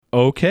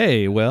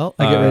Okay, well,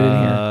 I get right in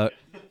here.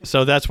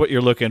 So that's what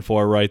you're looking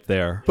for right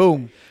there.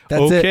 Boom.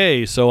 That's it.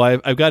 Okay, so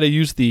I've got to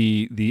use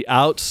the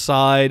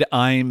outside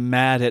I'm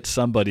mad at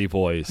somebody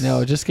voice.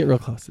 No, just get real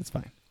close. It's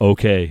fine.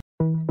 Okay.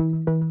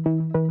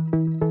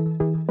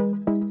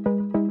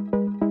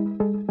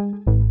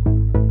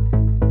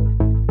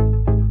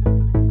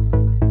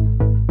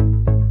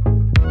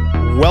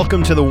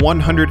 Welcome to the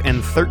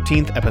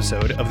 113th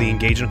episode of the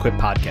Engage and Equip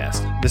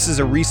podcast. This is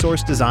a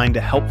resource designed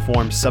to help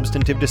form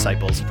substantive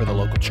disciples for the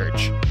local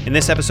church. In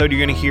this episode,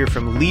 you're going to hear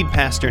from lead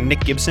pastor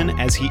Nick Gibson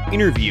as he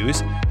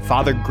interviews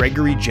Father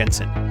Gregory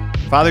Jensen.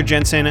 Father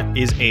Jensen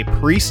is a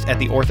priest at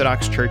the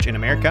Orthodox Church in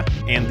America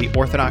and the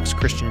Orthodox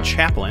Christian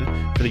chaplain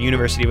for the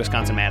University of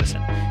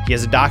Wisconsin-Madison. He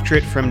has a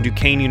doctorate from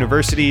Duquesne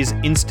University's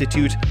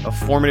Institute of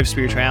Formative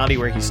Spirituality,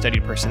 where he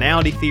studied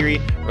personality theory,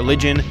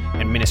 religion,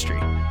 and ministry.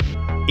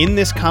 In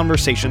this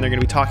conversation, they're going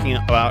to be talking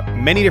about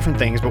many different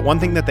things, but one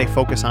thing that they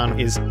focus on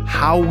is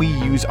how we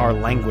use our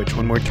language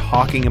when we're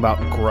talking about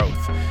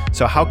growth.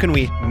 So how can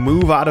we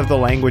move out of the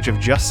language of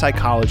just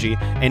psychology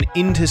and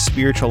into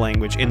spiritual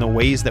language in the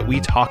ways that we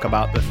talk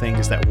about the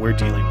things that we're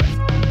dealing with?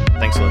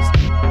 Thanks for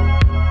listening.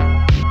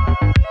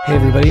 Hey,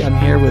 everybody. I'm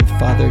here with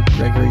Father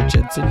Gregory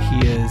Jensen.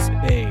 He is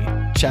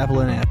a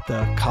chaplain at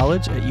the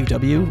college at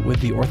UW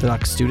with the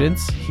Orthodox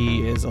students.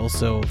 He is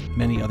also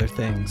many other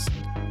things.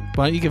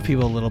 Why don't you give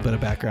people a little bit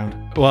of background?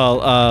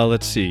 Well,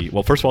 let's see.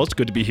 Well, first of all, it's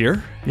good to be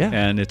here. Yeah.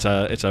 And it's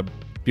a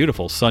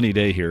beautiful sunny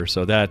day here,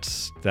 so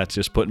that's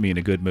just putting me in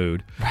a good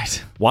mood.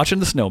 Right. Watching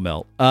the snow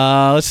melt.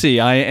 Let's see.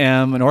 I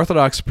am an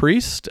Orthodox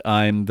priest.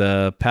 I'm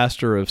the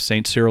pastor of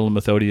St. Cyril and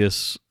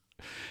Methodius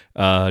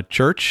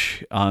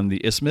Church on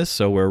the Isthmus,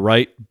 so we're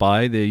right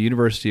by the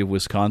University of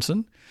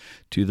Wisconsin,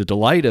 to the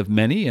delight of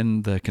many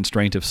and the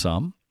constraint of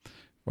some,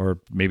 or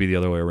maybe the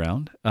other way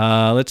around.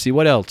 Let's see.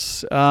 What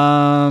else?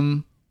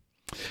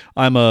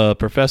 I'm a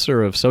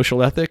professor of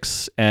social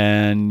ethics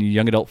and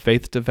young adult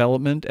faith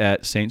development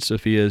at St.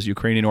 Sophia's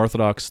Ukrainian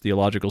Orthodox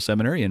Theological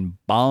Seminary in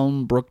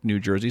Bound Brook, New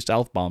Jersey,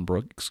 South Bound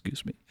Brook,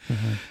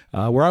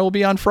 where I will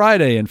be on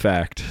Friday, in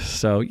fact.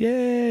 So,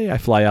 yay, I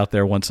fly out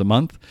there once a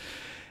month.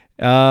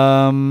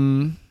 Tell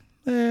them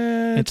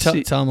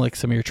like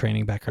some of your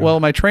training background. Well,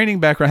 my training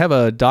background, I have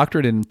a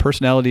doctorate in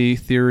personality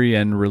theory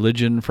and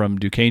religion from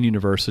Duquesne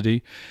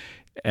University.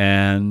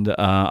 And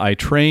I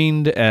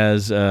trained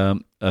as a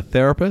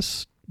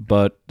therapist,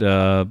 but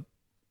I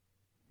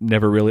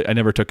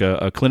never took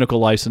a clinical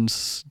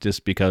license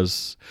just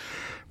because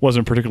I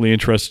wasn't particularly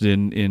interested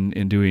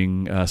in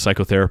doing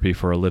psychotherapy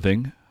for a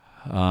living.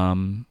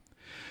 Imagine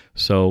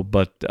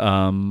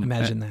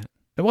that.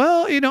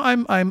 Well,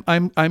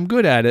 I'm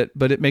good at it,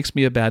 but it makes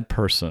me a bad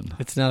person.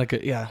 It's not a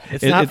good, yeah.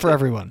 It's not for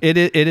everyone. It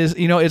is,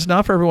 it's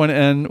not for everyone.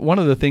 And one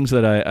of the things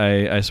that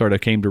I sort of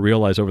came to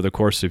realize over the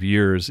course of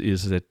years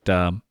is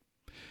that,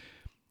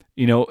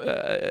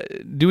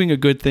 doing a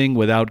good thing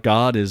without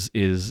God is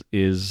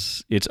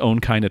its own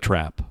kind of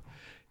trap.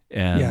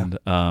 And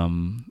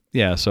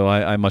so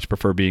I much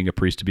prefer being a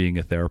priest to being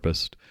a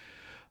therapist.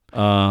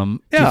 Do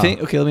you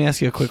think? Okay, let me ask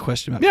you a quick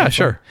question about counseling.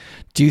 Sure.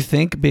 Do you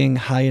think being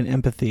high in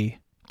empathy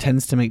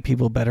tends to make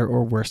people better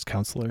or worse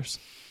counselors?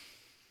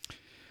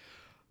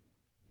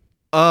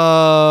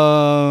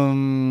 That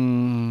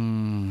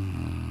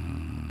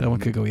one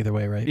could go either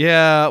way, right?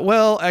 Yeah.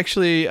 Well,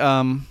 actually,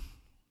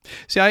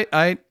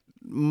 I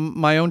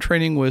my own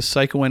training was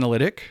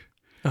psychoanalytic,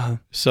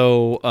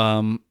 so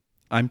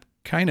I'm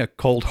kind of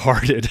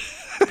cold-hearted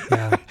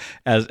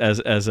as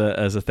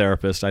a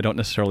therapist. I don't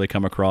necessarily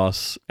come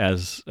across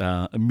as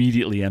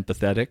immediately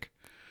empathetic.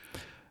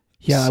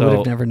 Yeah, I would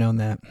have never known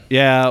that.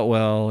 Yeah,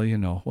 well,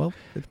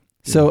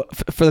 So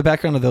for the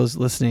background of those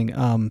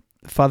listening,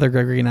 Father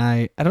Gregory and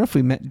I don't know if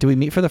we met. Did we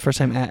meet for the first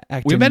time at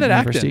Acton We met at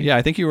University? Acton. Yeah,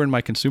 I think you were in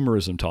my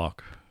consumerism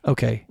talk.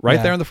 Okay.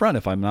 Right there in the front,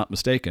 if I'm not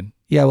mistaken.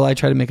 Yeah, well, I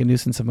try to make a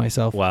nuisance of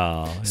myself.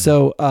 Wow. Yeah.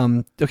 So,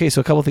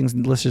 so a couple things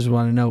listeners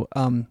want to know.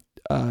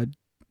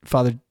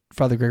 Father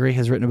Gregory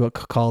has written a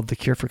book called The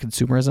Cure for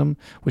Consumerism,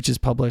 which is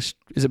published.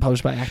 Is it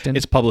published by Acton?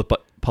 It's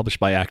published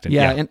by Acton.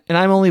 Yeah. And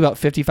I'm only about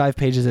 55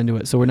 pages into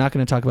it, so we're not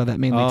going to talk about that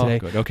mainly today.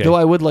 Good. Okay. Though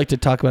I would like to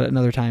talk about it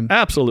another time.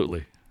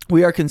 Absolutely.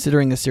 We are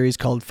considering a series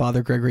called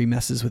Father Gregory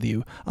Messes With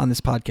You on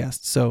this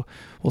podcast. So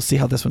we'll see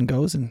how this one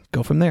goes and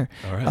go from there.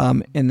 All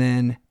right. And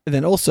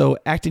then also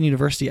Acton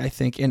University, I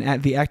think, and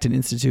at the Acton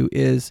Institute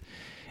is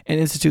an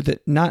institute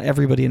that not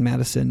everybody in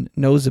Madison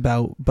knows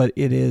about, but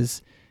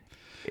it's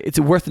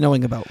worth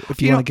knowing about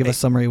if you want to give a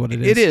summary of what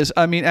it is. It is.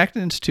 I mean,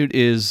 Acton Institute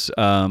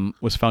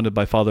was founded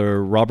by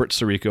Father Robert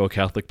Sirico, a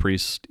Catholic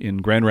priest in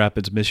Grand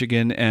Rapids,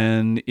 Michigan,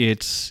 and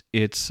its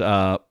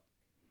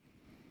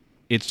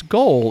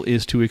goal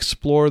is to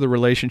explore the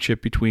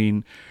relationship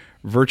between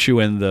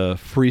virtue and the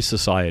free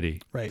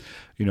society. Right.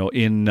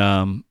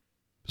 In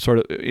sort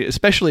of,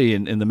 especially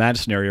in the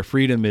Madison area,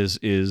 freedom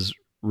is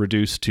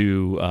reduced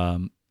to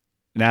an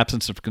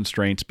absence of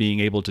constraints, being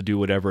able to do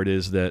whatever it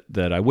is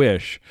that I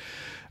wish.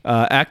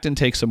 Acton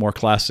takes a more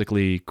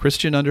classically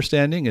Christian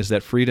understanding, is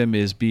that freedom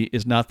is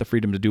not the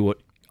freedom to do what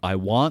I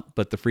want,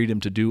 but the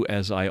freedom to do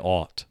as I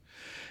ought.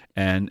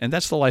 And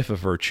that's the life of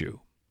virtue.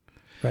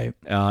 Right.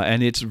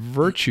 And it's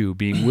virtue,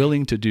 being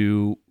willing to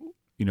do,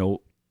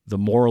 the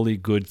morally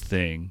good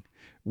thing,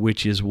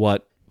 which is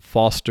what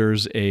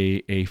fosters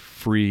a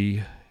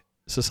free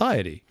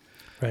society.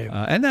 Right.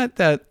 And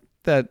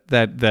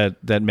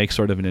that makes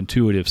sort of an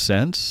intuitive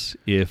sense.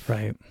 If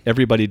Right.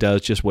 everybody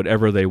does just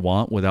whatever they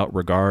want without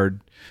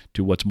regard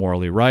to what's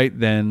morally right,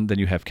 then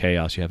you have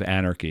chaos, you have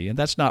anarchy, and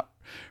that's not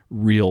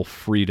real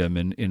freedom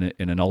in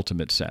an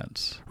ultimate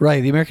sense.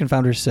 Right. The American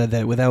founders said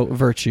that without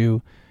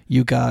virtue,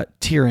 you got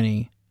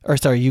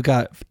you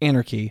got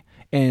anarchy.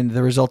 And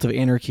the result of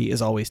anarchy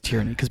is always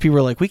tyranny, because people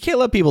are like, we can't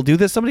let people do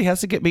this. Somebody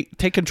has to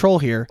take control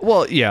here.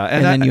 Well, yeah.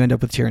 And then you end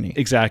up with tyranny.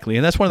 Exactly.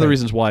 And that's one of the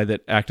reasons why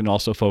that Acton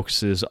also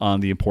focuses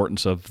on the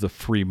importance of the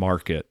free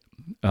market,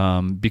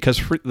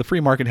 because the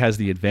free market has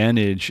the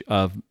advantage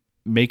of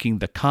making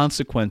the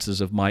consequences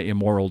of my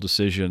immoral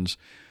decisions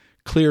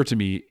clear to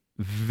me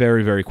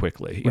very, very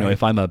quickly.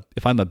 If I'm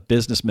a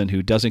businessman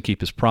who doesn't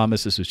keep his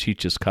promises, who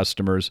cheats his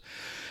customers,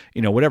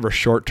 whatever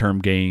short-term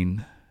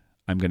gain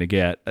I'm going to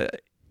get,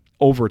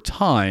 over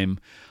time,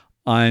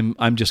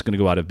 I'm just going to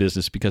go out of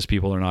business because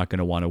people are not going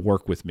to want to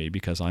work with me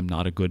because I'm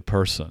not a good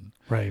person.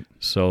 Right.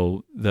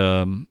 So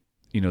the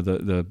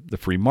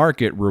free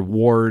market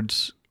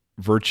rewards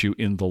virtue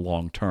in the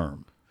long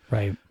term.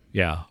 Right.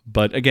 Yeah,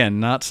 but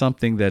again, not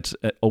something that's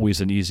always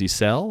an easy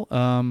sell.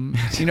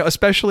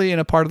 Especially in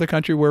a part of the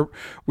country where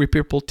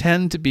people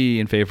tend to be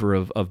in favor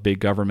of big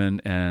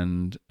government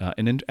and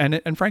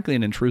frankly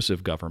an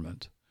intrusive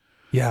government.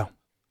 Yeah.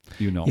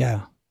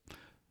 Yeah.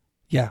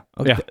 Yeah.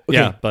 Okay.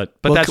 Yeah. But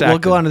we'll we'll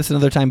go on to this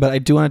another time. But I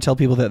do want to tell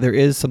people that there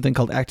is something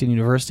called Acton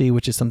University,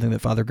 which is something that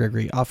Father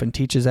Gregory often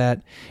teaches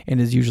at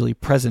and is usually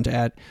present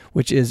at,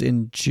 which is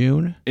in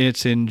June.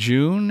 It's in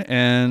June,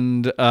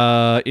 and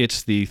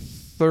it's the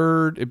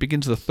third. It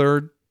begins the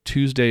third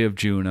Tuesday of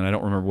June, and I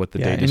don't remember what the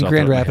date is. In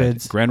Grand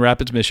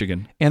Rapids,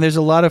 Michigan. And there's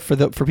a lot of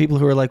for people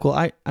who are like, well,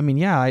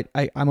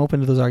 I'm open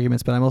to those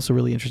arguments, but I'm also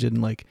really interested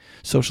in like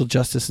social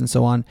justice and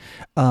so on.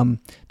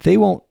 They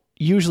won't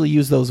usually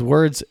use those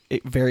words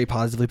very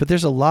positively, but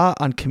there's a lot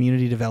on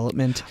community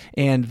development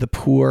and the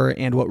poor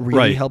and what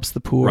really helps the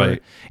poor.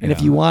 Right. And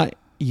if you want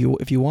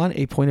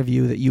a point of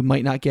view that you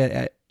might not get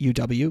at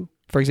UW,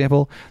 for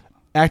example,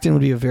 Acton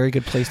would be a very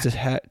good place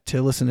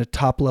to listen to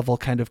top level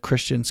kind of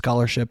Christian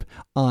scholarship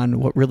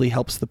on what really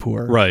helps the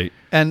poor. Right.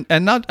 And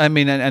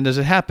as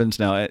it happens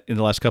now, in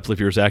the last couple of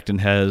years, Acton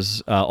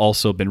has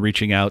also been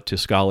reaching out to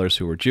scholars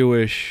who are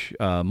Jewish,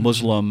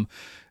 Muslim,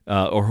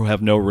 or who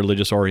have no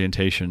religious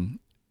orientation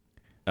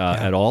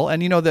at all.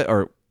 And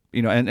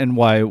and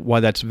why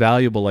that's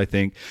valuable, I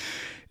think,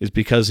 is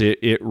because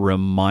it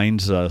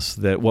reminds us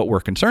that what we're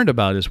concerned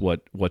about is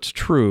what's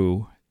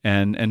true,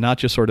 and not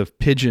just sort of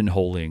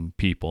pigeonholing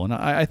people. And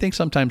I think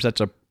sometimes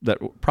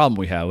that problem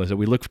we have is that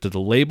we look to the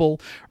label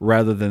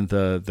rather than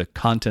the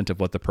content of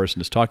what the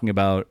person is talking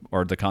about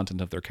or the content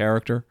of their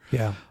character.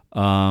 Yeah.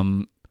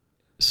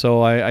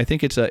 So I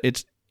think it's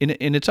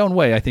in its own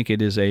way, I think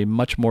it is a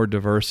much more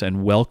diverse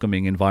and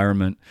welcoming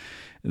environment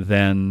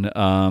than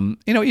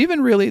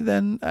even really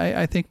than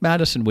I think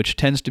Madison, which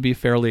tends to be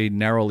fairly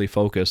narrowly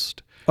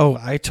focused. Oh,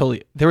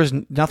 there was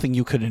nothing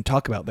you couldn't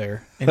talk about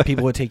there, and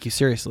people would take you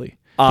seriously.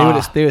 They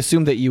would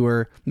assume that you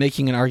were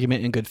making an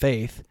argument in good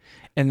faith,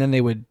 and then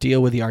they would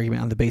deal with the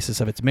argument on the basis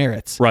of its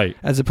merits. Right.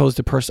 As opposed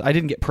to I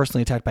didn't get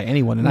personally attacked by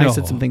anyone, and I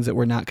said some things that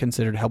were not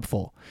considered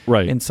helpful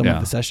in some of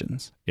the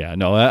sessions. Yeah,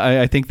 no,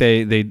 I think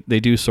they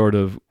do sort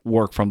of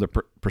work from the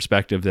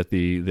perspective that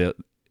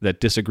that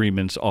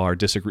disagreements are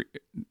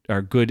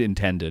good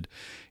intended.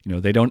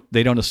 They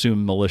don't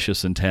assume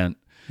malicious intent.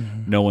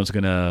 Mm-hmm. No one's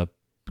going to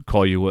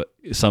call you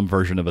some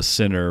version of a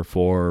sinner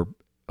for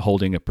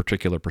holding a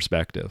particular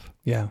perspective.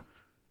 Yeah.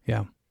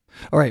 Yeah.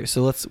 All right,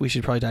 so we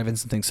should probably dive into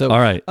some things. So, all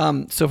right.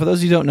 So for those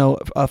of you who don't know,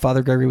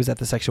 Father Gregory was at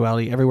the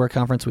Sexuality Everywhere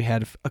conference we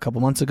had a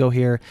couple months ago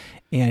here,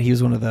 and he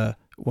was one of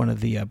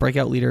the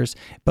breakout leaders.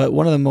 But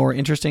one of the more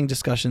interesting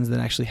discussions that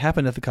actually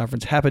happened at the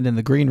conference happened in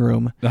the green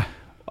room. I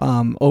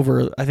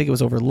think it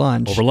was over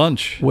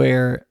lunch.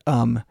 Where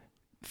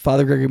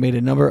Father Gregory made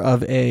a number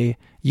of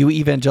you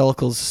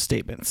evangelicals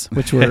statements,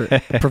 which were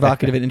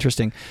provocative and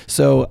interesting.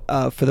 So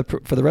for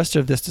the rest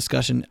of this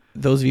discussion,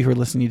 those of you who are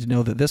listening need to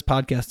know that this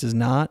podcast does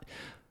not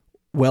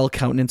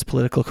countenance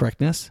political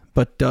correctness,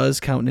 but does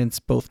countenance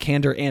both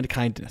candor and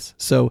kindness.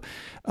 So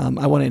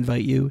I want to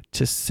invite you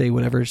to say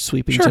whatever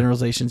sweeping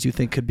generalizations you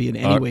think could be in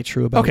any way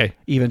true about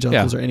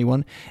evangelicals or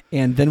anyone.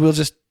 And then we'll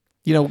just,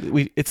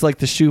 it's like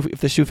the shoe. If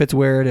the shoe fits,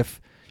 wear it.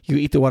 If you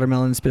eat the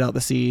watermelon and spit out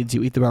the seeds,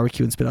 you eat the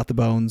barbecue and spit out the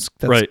bones.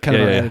 That's kind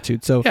of our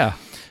attitude. So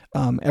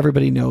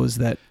everybody knows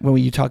that when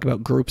you talk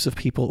about groups of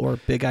people or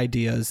big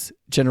ideas,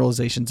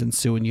 generalizations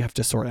ensue, and you have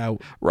to sort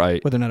out whether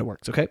or not it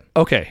works. Okay.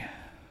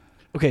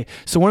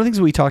 So one of the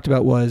things we talked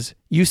about was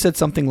you said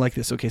something like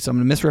this. Okay, so I'm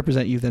going to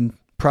misrepresent you, then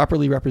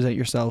properly represent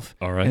yourself,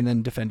 and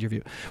then defend your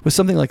view. With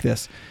something like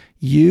this,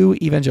 you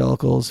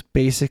evangelicals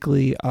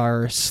basically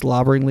are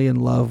slobberingly in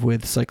love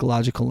with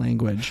psychological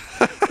language,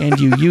 and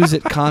you use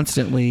it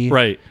constantly.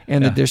 Right.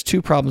 And that there's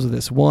two problems with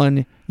this.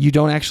 One, you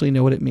don't actually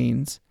know what it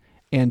means.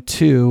 And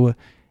two,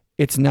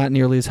 it's not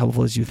nearly as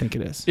helpful as you think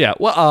it is. Yeah.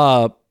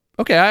 Well,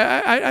 okay.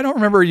 I don't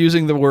remember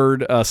using the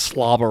word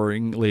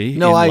slobberingly in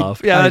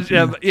love.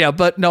 Yeah.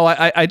 But no,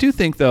 I do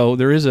think, though,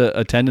 there is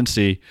a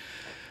tendency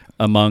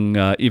among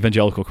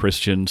evangelical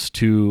Christians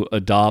to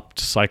adopt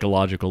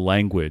psychological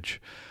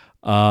language.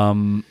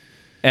 And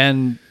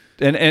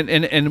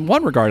in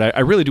one regard, I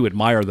really do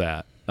admire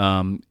that.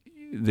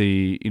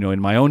 In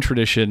my own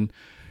tradition,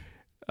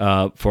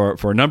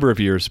 for a number of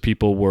years,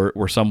 people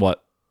were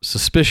somewhat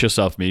suspicious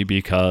of me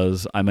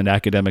because I'm an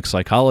academic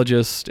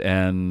psychologist,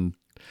 and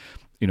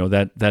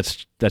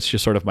that's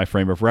just sort of my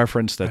frame of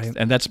reference.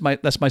 And that's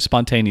my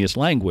spontaneous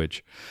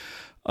language.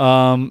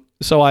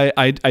 So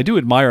I do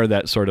admire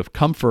that sort of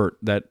comfort,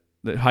 that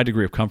high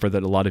degree of comfort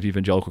that a lot of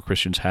evangelical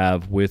Christians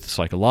have with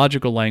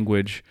psychological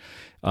language,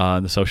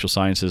 and the social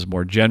sciences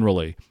more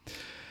generally.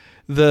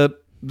 The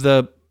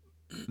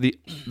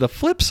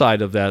flip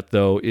side of that,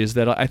 though, is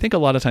that I think a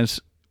lot of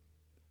times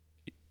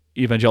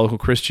evangelical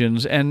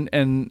Christians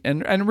and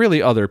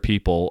really other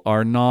people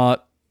are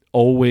not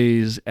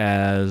always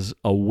as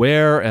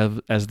aware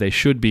as they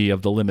should be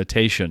of the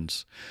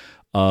limitations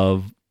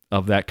of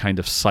that kind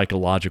of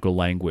psychological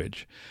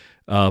language.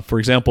 For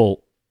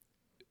example,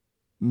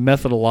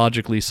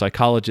 methodologically,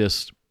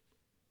 psychologists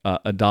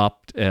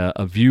adopt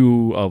a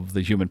view of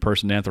the human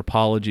person in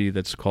anthropology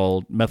that's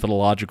called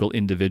methodological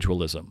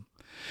individualism.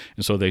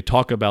 And so they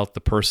talk about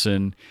the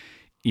person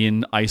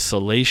in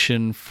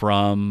isolation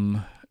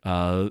from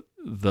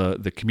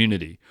the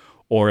community.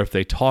 Or if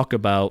they talk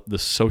about the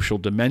social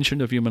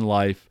dimension of human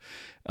life,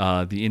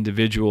 the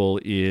individual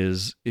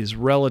is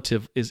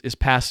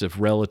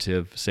passive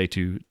relative, say,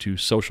 to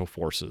social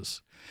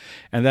forces.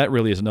 And that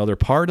really is another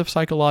part of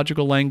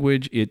psychological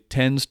language. It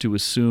tends to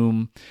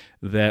assume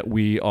that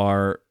we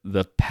are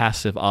the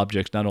passive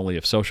objects not only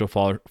of social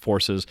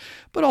forces,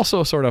 but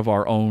also sort of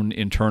our own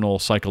internal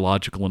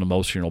psychological and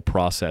emotional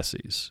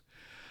processes.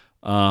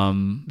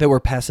 That we're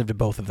passive to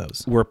both of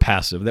those. We're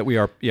passive. That we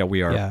are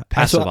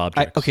passive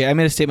objects. I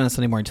made a statement on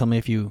Sunday morning. Tell me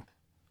if you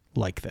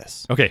like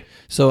this. Okay.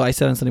 So I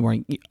said on Sunday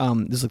morning,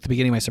 this is like the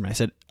beginning of my sermon. I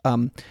said,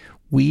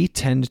 we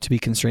tend to be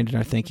constrained in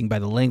our thinking by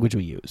the language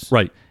we use.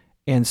 Right.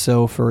 And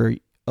so for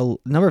a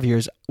number of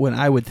years, when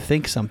I would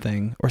think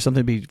something or something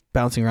would be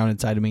bouncing around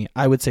inside of me,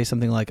 I would say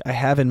something like, I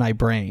have in my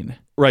brain.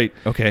 Right.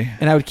 Okay.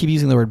 And I would keep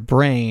using the word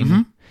brain.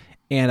 Mm-hmm.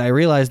 And I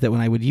realized that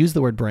when I would use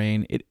the word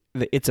brain,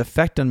 its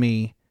effect on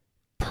me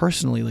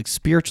personally, like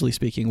spiritually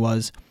speaking,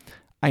 was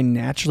I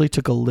naturally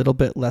took a little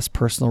bit less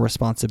personal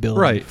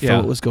responsibility for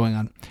what was going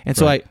on. And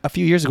so a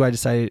few years ago, I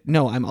decided,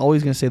 no, I'm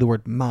always going to say the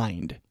word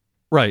mind.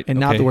 Right. And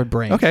not the word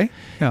brain. Okay.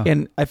 Yeah.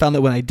 And I found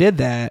that when I did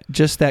that,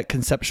 just that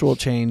conceptual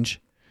change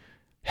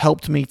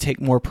helped me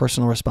take more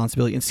personal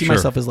responsibility and see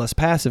myself as less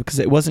passive, because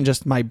it wasn't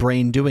just my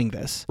brain doing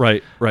this.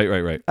 Right.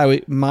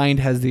 Mind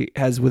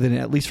has within it,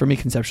 at least for me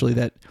conceptually,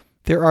 that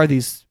there are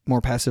these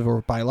more passive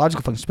or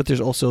biological functions, but there's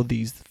also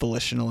these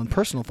volitional and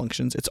personal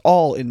functions. It's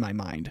all in my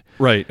mind.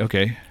 Right.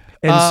 Okay.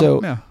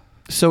 And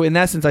so in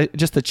that sense,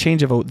 just the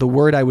change of the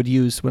word I would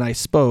use when I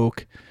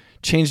spoke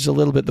changed a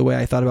little bit the way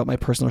I thought about my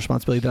personal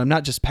responsibility, that I'm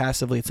not just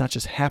passively, it's not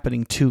just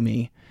happening to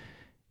me.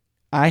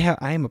 I have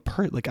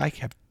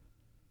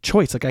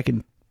choice, like I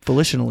can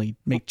volitionally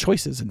make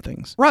choices and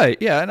things. Right.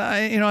 Yeah. And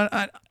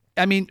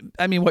I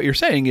mean, what you're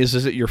saying is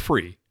that you're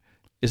free,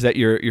 is that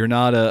you're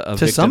not a to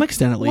victim. some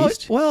extent, at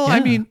least. Well, yeah.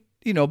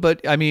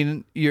 I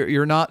mean,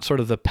 you're not sort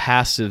of the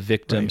passive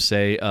victim,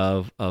 say,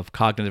 of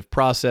cognitive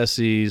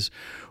processes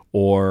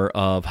or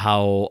of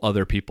how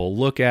other people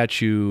look at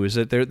you. Is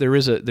that there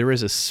is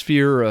a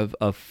sphere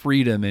of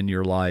freedom in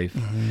your life,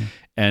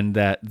 and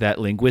that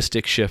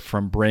linguistic shift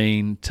from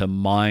brain to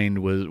mind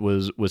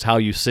was how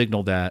you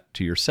signaled that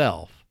to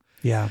yourself.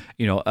 Yeah.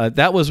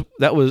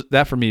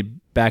 That for me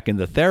back in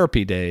the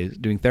therapy days,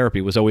 doing therapy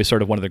was always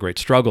sort of one of the great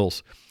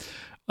struggles.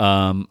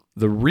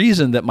 The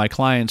reason that my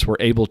clients were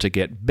able to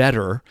get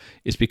better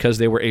is because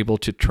they were able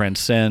to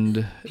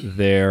transcend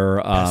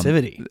their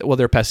passivity.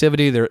 Their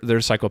passivity, their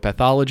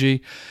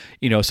psychopathology.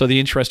 So the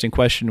interesting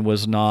question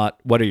was not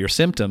what are your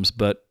symptoms,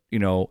 but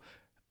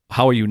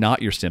how are you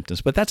not your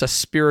symptoms? But that's a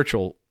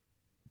spiritual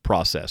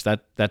process.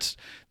 That's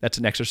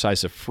an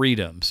exercise of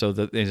freedom. So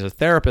that as a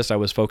therapist, I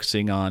was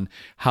focusing on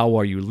how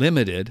are you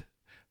limited,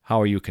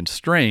 how are you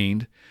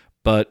constrained.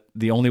 But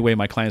the only way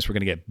my clients were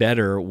going to get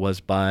better was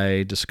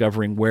by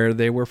discovering where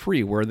they were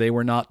free, where they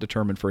were not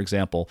determined, for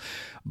example,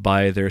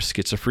 by their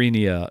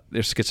schizophrenia,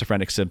 their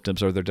schizophrenic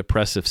symptoms, or their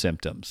depressive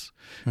symptoms.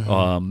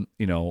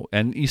 Mm-hmm.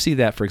 And you see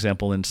that, for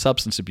example, in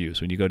substance abuse.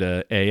 When you go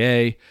to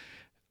AA,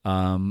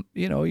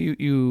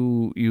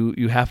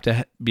 you have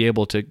to be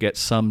able to get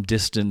some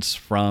distance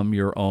from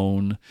your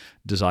own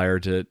desire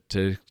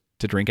to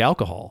drink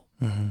alcohol.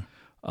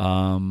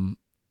 Mm-hmm.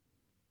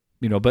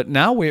 But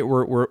now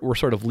we're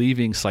sort of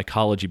leaving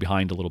psychology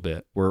behind a little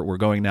bit. We're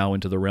going now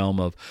into the realm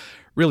of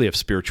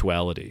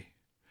spirituality.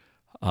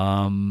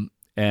 And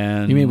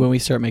you mean when we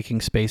start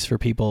making space for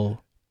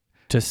people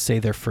to say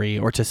they're free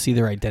or to see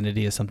their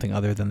identity as something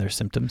other than their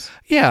symptoms?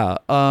 Yeah,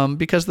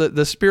 because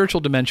the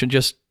spiritual dimension,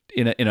 just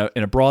in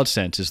a broad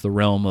sense, is the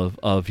realm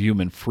of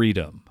human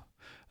freedom.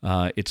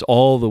 It's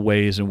all the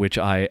ways in which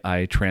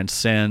I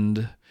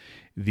transcend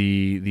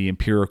the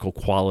empirical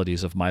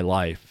qualities of my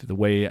life, the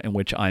way in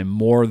which I'm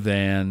more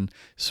than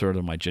sort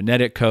of my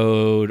genetic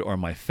code or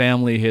my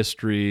family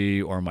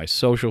history or my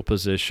social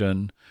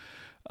position.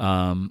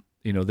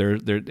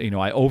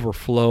 I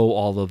overflow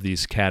all of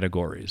these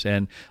categories,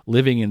 and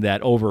living in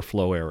that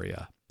overflow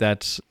area,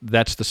 that's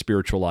the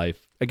spiritual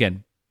life.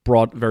 Again,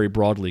 very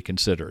broadly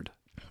considered.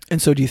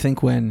 And so do you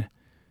think when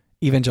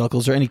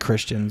evangelicals or any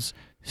Christians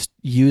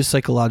use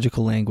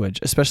psychological language,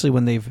 especially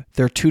when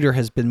their tutor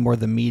has been more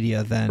the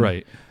media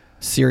than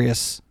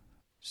serious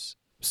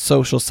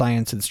social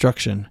science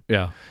instruction,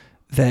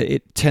 that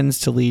it tends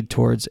to lead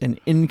towards an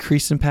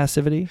increase in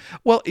passivity?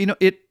 Well,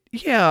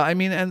 I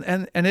mean,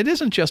 and it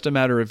isn't just a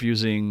matter of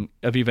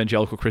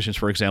evangelical Christians,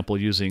 for example,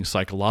 using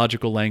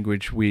psychological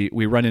language.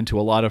 We run into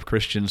a lot of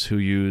Christians who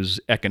use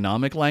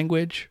economic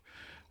language.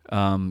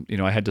 I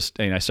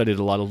studied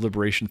a lot of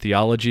liberation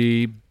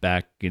theology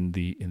back in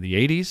the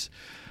 80s.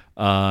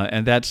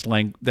 And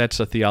that's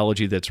a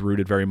theology that's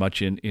rooted very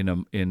much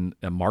in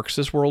a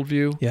Marxist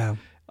worldview. Yeah.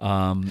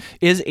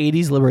 Is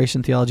 80s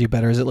liberation theology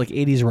better? Is it like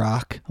 80s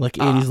rock? Like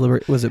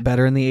 80s was it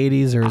better in the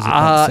 80s, or is it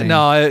about the same?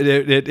 No,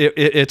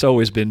 it's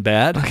always been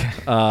bad. Okay.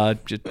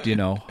 It's.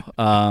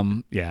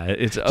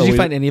 Did you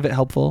find any of it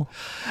helpful,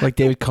 like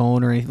David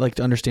Cohn, or any, like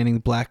understanding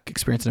the Black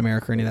experience in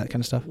America, or any of that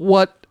kind of stuff?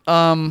 What?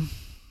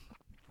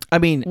 I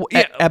mean,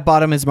 at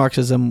bottom is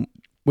Marxism,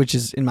 which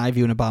is, in my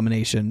view, an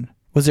abomination.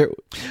 Was there?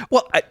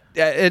 Well,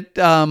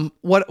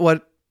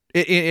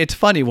 it's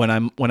funny when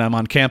I'm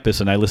on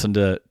campus and I listen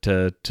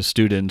to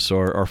students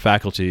or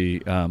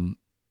faculty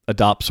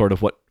adopt sort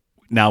of what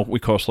now we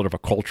call sort of a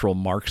cultural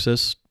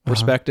Marxist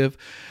perspective.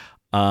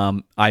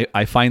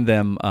 I find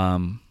them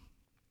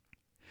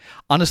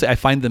honestly, I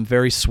find them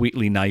very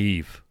sweetly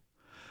naive.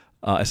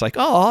 It's like,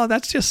 oh,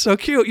 that's just so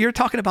cute. You're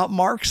talking about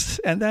Marx,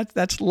 and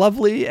that's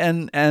lovely.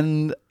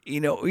 And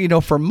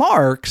for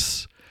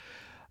Marx,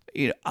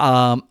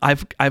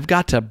 I've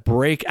got to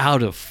break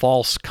out of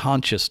false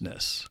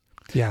consciousness.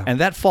 Yeah. And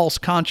that false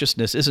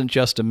consciousness isn't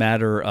just a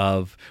matter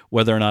of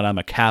whether or not I'm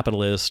a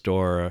capitalist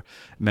or a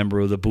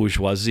member of the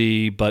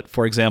bourgeoisie, but,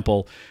 for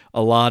example,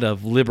 a lot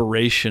of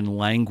liberation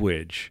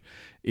language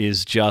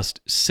is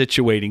just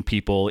situating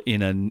people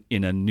in a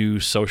new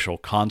social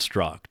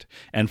construct.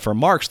 And for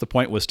Marx, the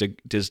point was to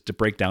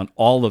break down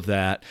all of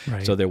that.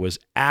 Right. So there was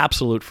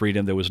absolute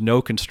freedom. There was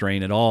no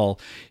constraint at all.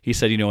 He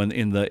said, in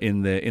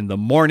the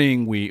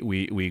morning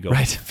we go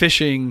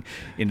fishing.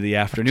 In the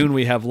afternoon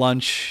we have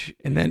lunch,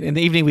 and then in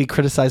the evening we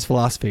criticize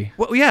philosophy.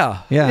 Well,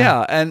 yeah.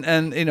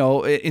 And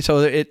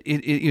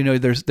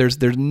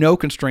there's no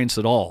constraints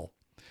at all.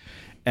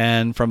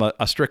 And from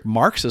a strict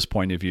Marxist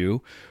point of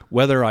view,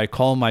 whether I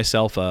call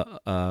myself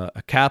a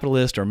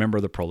capitalist or a member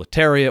of the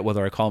proletariat,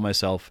 whether I call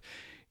myself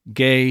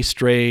gay,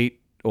 straight,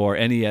 or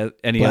any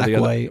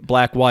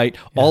black, white,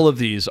 all of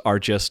these are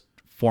just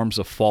forms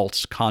of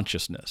false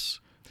consciousness.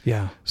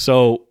 Yeah.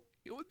 So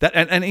that,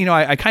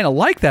 I kind of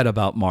like that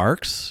about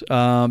Marx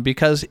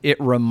because it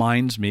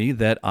reminds me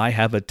that I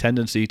have a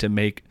tendency to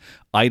make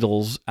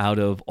idols out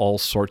of all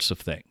sorts of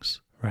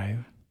things. Right.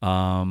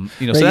 So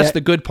that's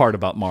the good part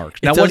about Marx.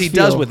 Now, what he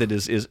does with it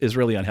is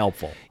really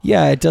unhelpful.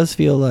 Yeah, it does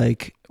feel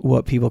like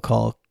what people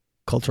call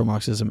cultural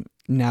Marxism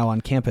now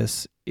on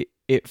campus.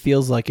 It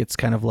feels like it's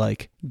kind of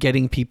like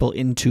getting people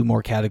into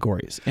more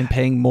categories and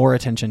paying more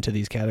attention to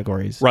these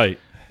categories. Right.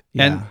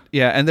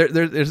 Yeah. And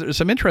there's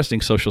some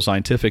interesting social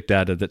scientific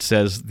data that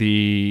says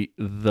the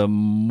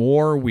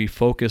more we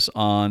focus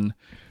on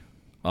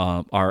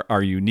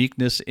our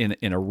uniqueness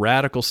in a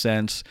radical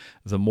sense,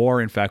 the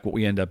more, in fact, what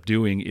we end up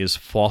doing is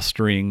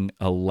fostering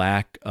a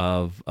lack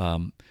of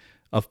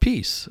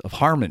peace, of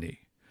harmony.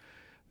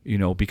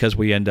 Because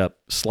we end up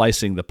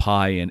slicing the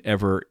pie in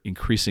ever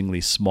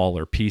increasingly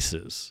smaller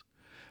pieces.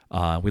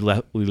 We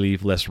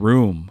leave less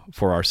room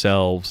for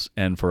ourselves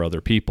and for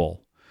other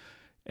people,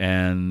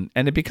 and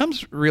it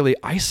becomes really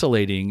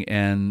isolating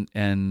and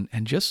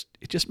it just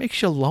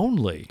makes you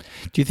lonely.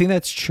 Do you think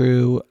that's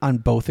true on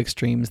both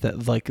extremes?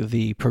 That like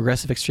the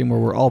progressive extreme where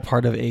we're all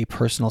part of a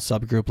personal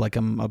subgroup, like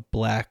I'm a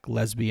black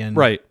lesbian,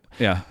 right?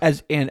 Yeah.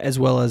 As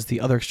well as the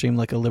other extreme,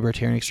 like a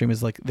libertarian extreme,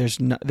 is like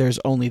there's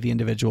only the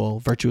individual,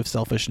 virtue of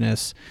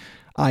selfishness.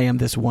 I am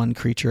this one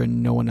creature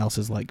and no one else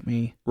is like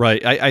me.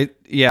 Right.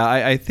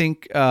 I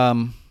think.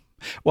 I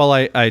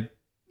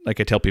like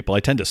I tell people, I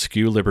tend to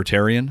skew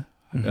libertarian.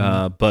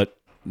 But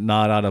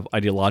not out of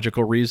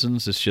ideological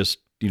reasons. It's just,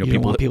 you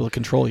don't want people to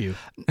control you.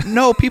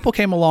 No, people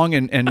came along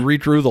and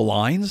redrew the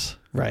lines.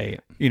 Right.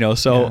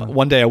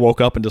 One day I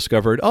woke up and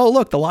discovered, oh,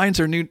 look, the lines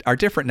are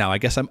different now. I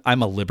guess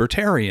I'm a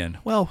libertarian.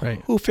 Well,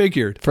 Who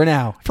figured? For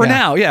now.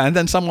 Yeah. And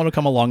then someone will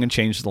come along and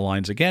change the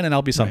lines again, and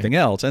I'll be something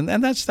else. And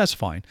that's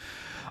fine.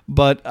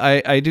 But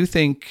I do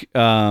think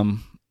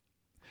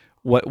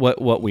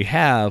what we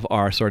have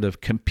are sort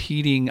of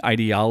competing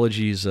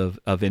ideologies of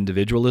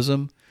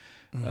individualism.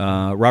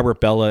 Robert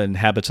Bellah in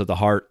Habits of the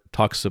Heart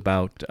talks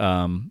about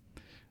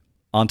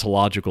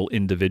ontological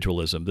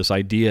individualism, this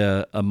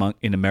idea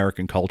in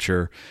American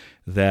culture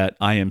that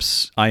I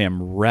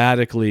am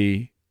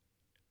radically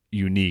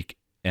unique,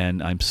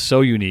 and I'm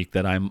so unique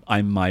that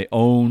I'm my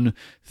own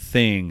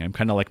thing. I'm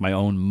kind of like my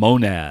own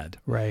monad,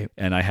 Right.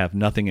 and I have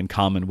nothing in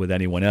common with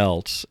anyone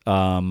else.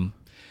 And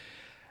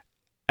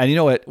you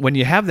know what? When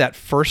you have that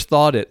first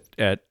thought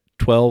at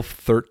 12,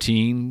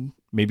 13,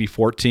 maybe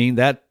 14,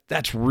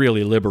 that's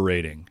really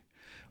liberating.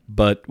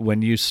 But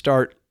when you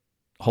start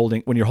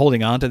when you're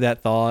holding on to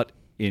that thought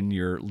in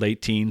your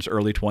late teens,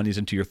 early 20s,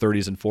 into your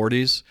 30s and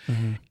 40s,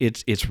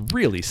 it's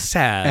really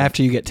sad.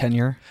 After you get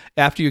tenure.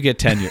 After you get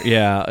tenure,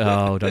 yeah.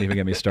 Oh, don't even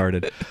get me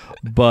started.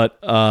 But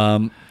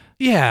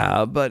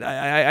yeah, but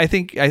I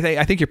think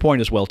your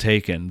point is well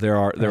taken. There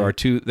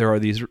are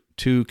these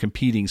two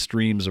competing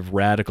streams of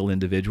radical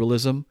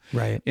individualism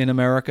Right. in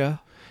America.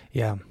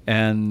 Yeah.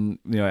 And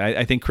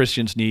I think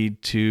Christians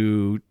need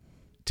to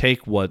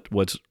take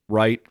what's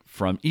right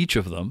from each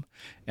of them,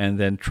 and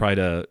then try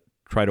to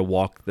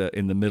walk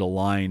in the middle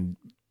line,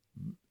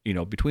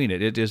 between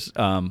it. It is,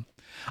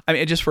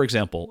 just for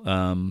example,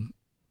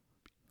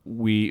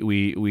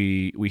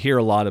 we hear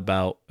a lot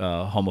about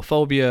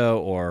homophobia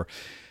or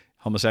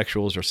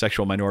homosexuals or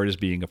sexual minorities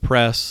being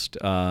oppressed,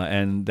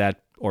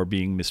 or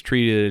being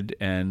mistreated,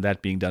 and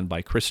that being done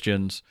by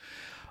Christians.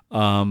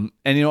 And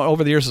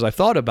over the years, as I've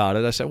thought about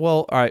it, I said,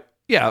 well, all right,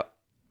 yeah,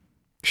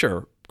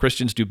 sure,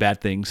 Christians do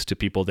bad things to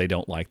people they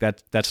don't like.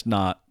 That's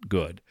not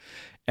good.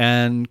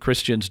 And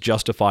Christians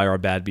justify our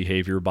bad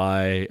behavior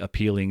by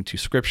appealing to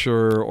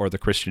Scripture or the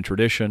Christian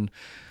tradition,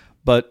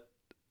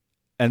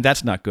 and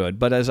that's not good.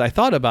 But as I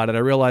thought about it, I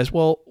realized,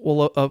 well,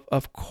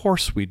 of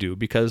course we do,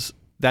 because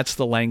that's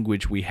the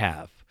language we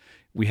have.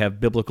 We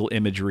have biblical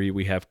imagery,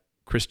 we have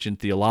Christian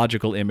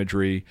theological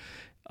imagery,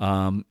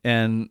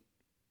 and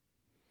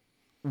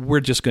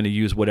we're just going to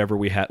use whatever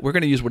we have. We're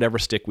going to use whatever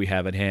stick we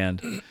have at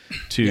hand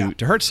to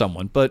hurt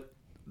someone. But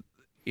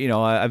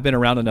I've been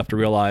around enough to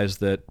realize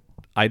that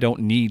I don't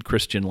need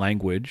Christian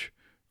language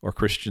or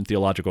Christian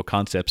theological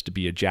concepts to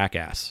be a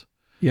jackass.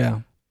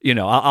 Yeah.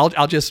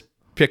 I'll just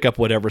pick up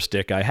whatever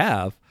stick I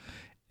have,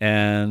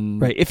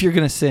 and right. If you're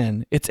going to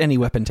sin, it's any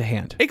weapon to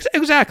hand.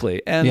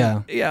 Exactly. And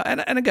yeah.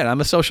 And again,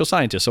 I'm a social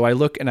scientist, so I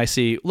look and I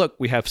see, look,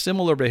 we have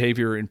similar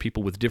behavior in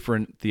people with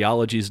different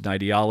theologies and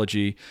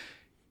ideology.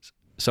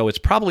 So it's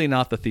probably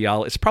not the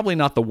it's probably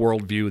not the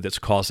worldview that's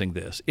causing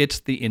this. It's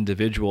the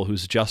individual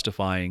who's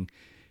justifying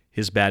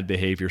his bad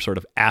behavior sort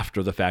of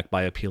after the fact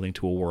by appealing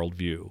to a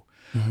worldview.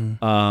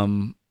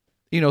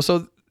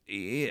 So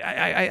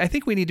I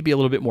think we need to be a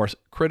little bit more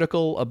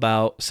self-critical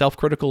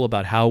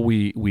about how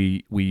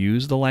we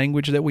use the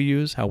language that we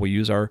use, how we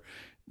use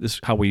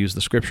how we use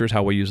the Scriptures,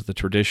 how we use the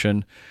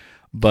tradition.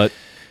 But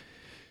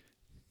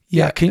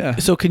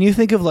so can you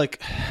think of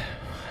like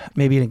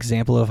maybe an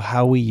example of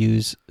how we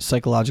use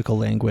psychological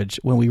language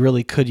when we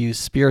really could use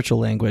spiritual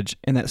language,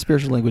 and that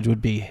spiritual language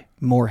would be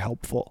more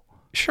helpful?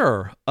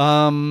 Sure.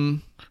 I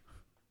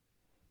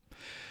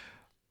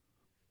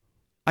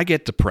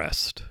get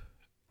depressed,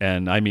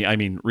 and I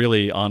mean,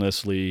 really,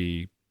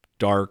 honestly,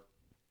 dark,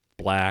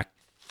 black,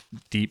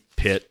 deep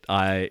pit.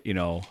 I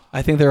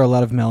think there are a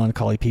lot of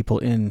melancholy people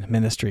in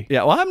ministry.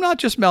 Yeah. Well, I'm not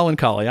just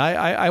melancholy.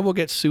 I will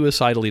get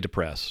suicidally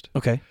depressed.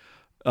 Okay.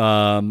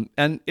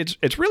 And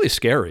it's really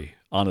scary,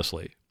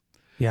 honestly.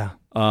 Yeah.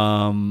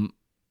 But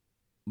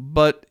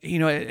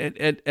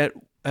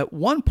at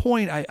one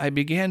point, I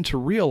began to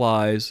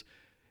realize.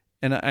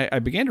 And I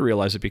began to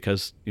realize it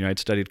because I'd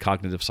studied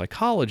cognitive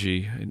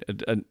psychology,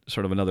 and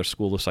sort of another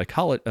school of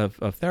psychology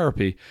of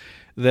therapy,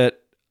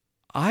 that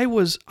I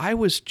was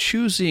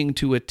choosing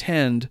to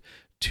attend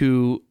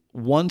to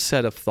one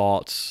set of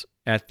thoughts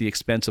at the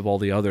expense of all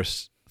the other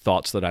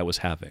thoughts that I was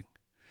having.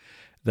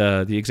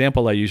 The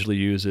example I usually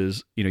use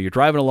is you're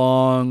driving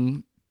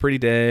along, pretty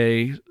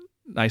day,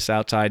 nice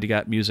outside, you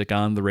got music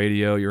on the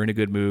radio, you're in a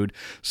good mood,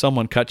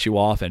 someone cuts you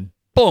off, and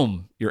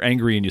boom, you're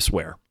angry and you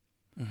swear.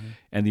 Mm-hmm.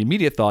 And the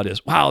immediate thought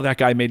is, wow, that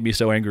guy made me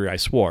so angry I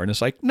swore. And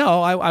it's like,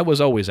 no, I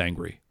was always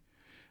angry.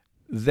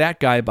 That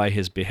guy, by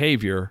his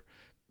behavior,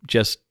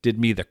 just did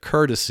me the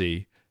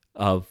courtesy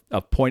of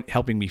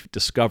helping me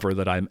discover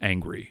that I'm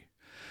angry.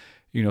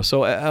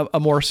 So a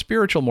more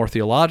spiritual, more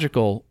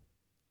theological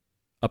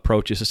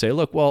approach is to say,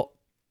 look, well,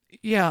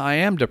 yeah, I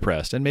am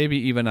depressed, and maybe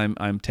even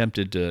I'm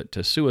tempted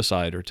to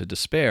suicide or to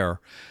despair,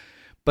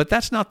 but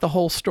that's not the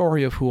whole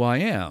story of who I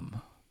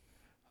am.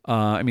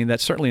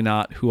 That's certainly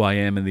not who I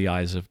am in the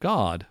eyes of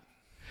God.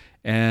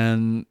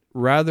 And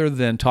rather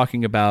than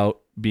talking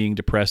about being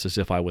depressed as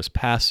if I was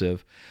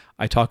passive,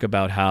 I talk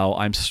about how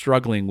I'm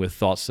struggling with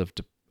thoughts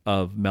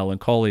of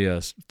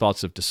melancholia,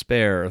 thoughts of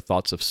despair,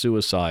 thoughts of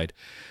suicide.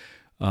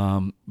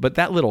 But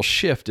that little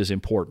shift is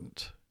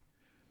important.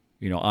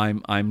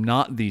 I'm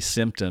not these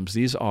symptoms.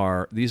 These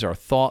are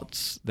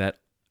thoughts that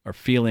are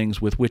feelings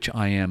with which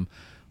I'm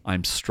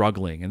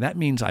struggling, and that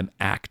means I'm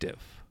active.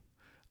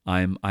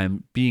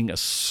 I'm being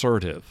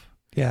assertive.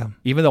 Yeah.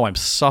 Even though I'm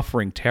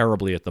suffering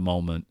terribly at the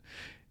moment,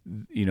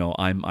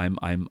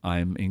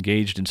 I'm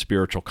engaged in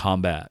spiritual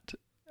combat.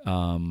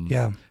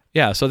 Yeah.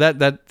 Yeah. So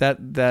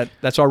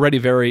that's already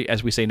very,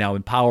 as we say now,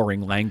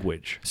 empowering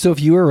language. So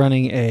if you were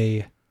running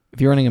a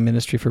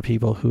ministry for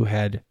people who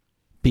had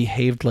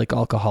behaved like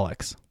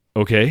alcoholics,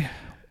 Okay.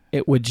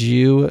 Would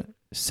you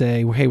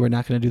say, hey, we're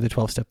not going to do the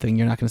 12-step thing.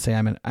 You're not going to say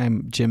I'm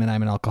Jim and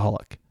I'm an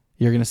alcoholic.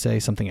 You're going to say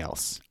something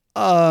else.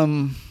 I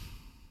mean,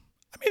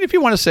 if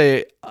you want to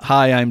say,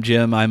 hi, I'm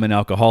Jim, I'm an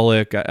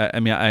alcoholic.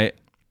 I'm not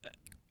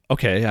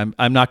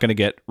going to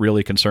get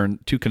really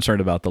too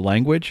concerned about the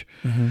language,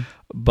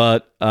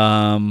 but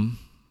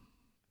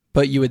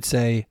you would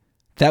say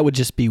that would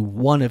just be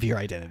one of your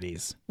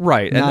identities,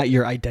 right? Not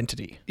your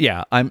identity.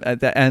 Yeah,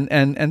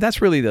 and that's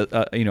really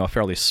a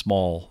fairly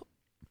small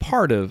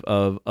part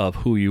of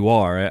who you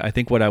are. I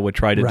think what I would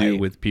try to do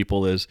with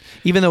people is,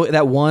 even though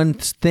that one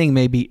thing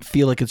may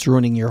feel like it's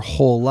ruining your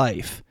whole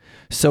life,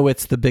 so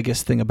it's the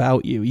biggest thing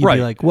about you. You'd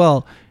be like,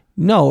 well,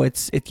 no,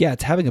 it's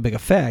having a big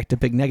effect, a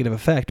big negative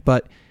effect,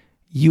 but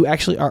you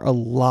actually are a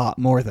lot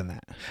more than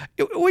that.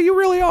 Well, you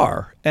really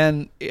are,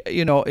 and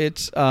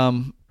it's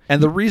and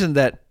the reason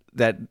that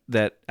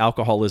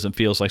alcoholism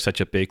feels like such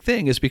a big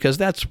thing is because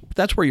that's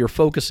where you're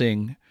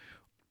focusing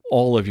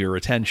all of your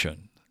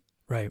attention.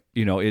 Right.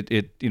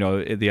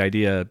 The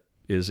idea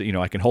is,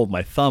 I can hold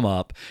my thumb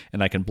up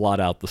and I can blot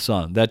out the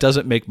sun. That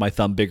doesn't make my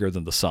thumb bigger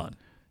than the sun.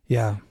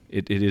 Yeah.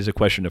 It is a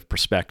question of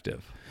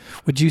perspective.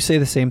 Would you say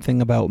the same thing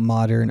about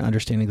modern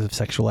understandings of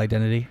sexual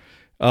identity?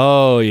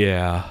 Oh,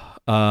 yeah.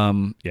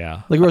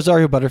 Yeah. Like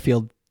Rosario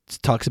Butterfield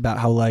talks about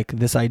how like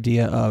this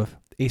idea of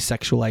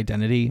asexual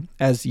identity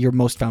as your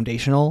most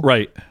foundational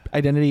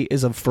identity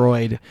is of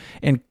Freud,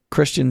 and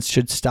Christians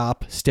should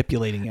stop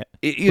stipulating it.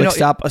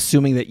 Stop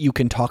assuming that you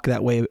can talk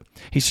that way.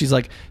 She's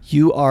like,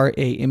 you are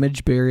a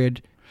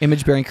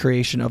image-bearing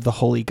creation of the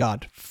holy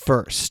God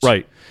first.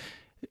 Right.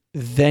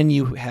 Then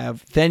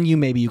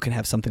maybe you can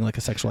have something like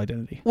a sexual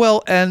identity.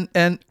 Well,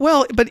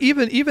 but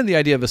even the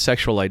idea of a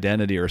sexual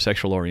identity or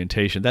sexual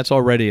orientation, that's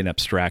already an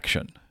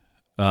abstraction.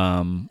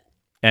 And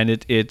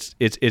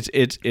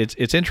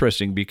it's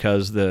interesting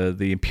because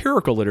the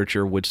empirical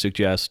literature would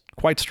suggest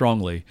quite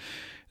strongly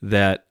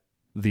that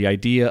the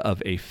idea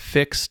of a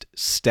fixed,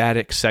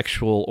 static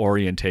sexual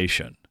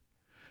orientation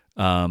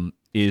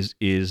is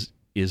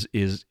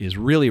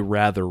really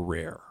rather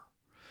rare.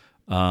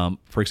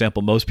 For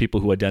example, most people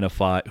who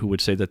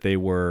would say that they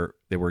were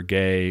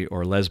gay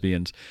or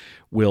lesbians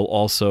will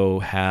also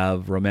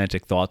have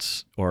romantic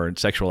thoughts or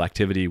sexual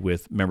activity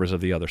with members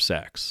of the other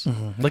sex.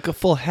 Mm-hmm. Like a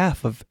full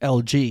half of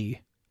LG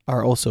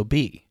are also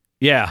B.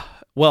 Yeah.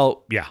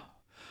 Well, yeah.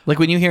 Like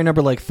when you hear a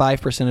number like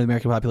 5% of the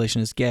American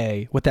population is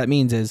gay, what that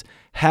means is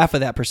half of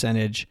that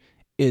percentage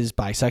is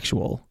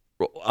bisexual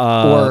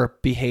or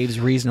behaves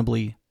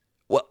reasonably.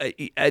 Well,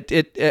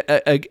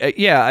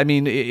 yeah. I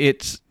mean,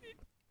 it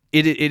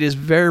is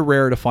very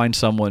rare to find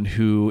someone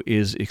who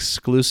is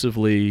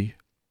exclusively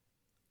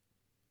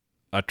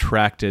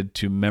attracted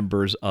to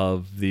members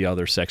of the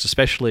other sex,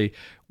 especially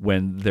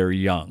when they're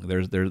young.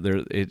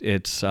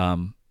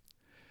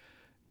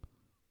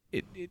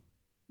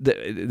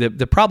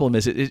 The problem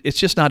is it's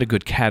just not a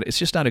good it's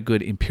just not a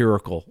good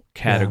empirical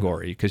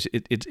category because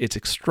it's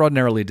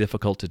extraordinarily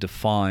difficult to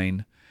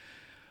define.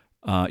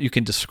 You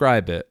can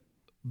describe it,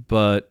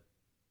 but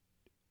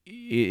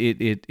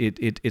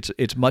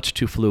it's much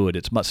too fluid.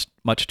 It's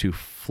much too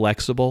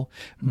flexible.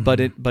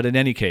 Mm-hmm. But in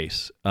any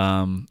case,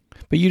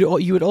 but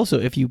you would also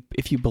if you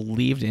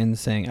believed in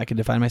saying I can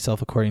define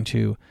myself according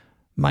to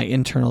my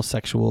internal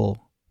sexual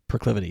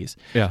proclivities,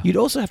 you'd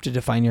also have to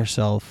define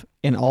yourself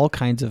in all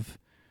kinds of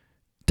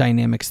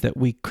dynamics that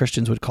we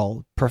Christians would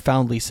call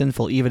profoundly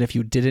sinful, even if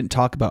you didn't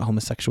talk about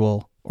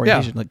homosexual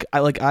orientation. Yeah.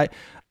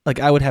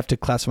 I would have to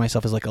classify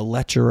myself as like a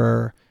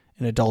lecherer,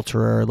 an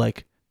adulterer,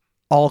 like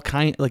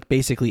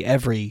basically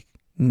every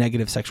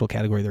negative sexual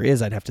category there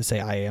is. I'd have to say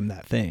I am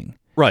that thing.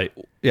 Right.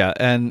 Yeah.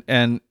 And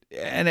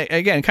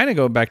again, kind of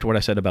going back to what I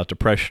said about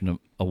depression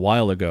a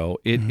while ago,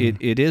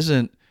 it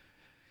isn't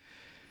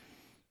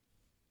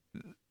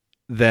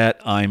that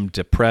I'm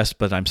depressed,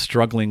 but I'm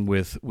struggling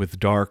with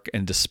dark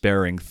and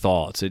despairing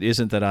thoughts. It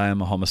isn't that I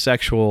am a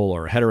homosexual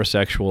or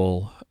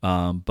heterosexual,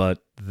 but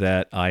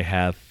that I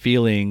have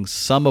feelings,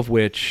 some of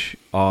which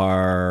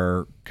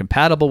are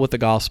compatible with the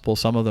gospel,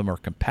 some of them are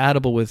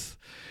compatible with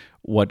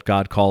what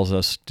God calls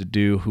us to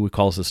do, who He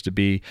calls us to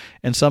be,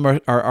 and some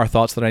are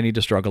thoughts that I need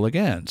to struggle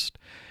against.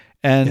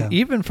 And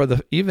even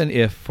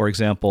if, for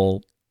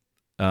example,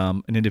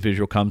 an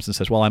individual comes and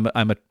says, "Well,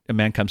 a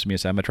man comes to me and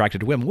says I'm attracted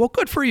to women." Well,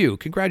 good for you,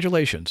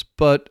 congratulations.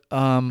 But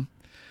what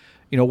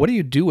do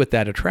you do with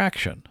that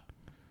attraction?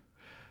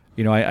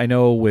 I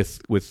know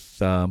with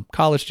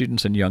college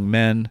students and young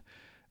men,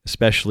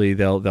 especially,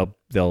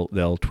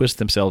 they'll twist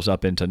themselves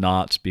up into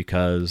knots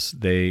because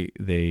they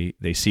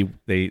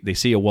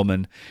see a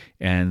woman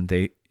and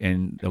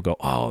they'll go,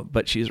 "Oh,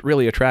 but she's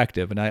really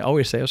attractive." And I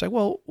always say,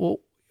 well,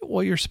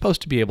 you're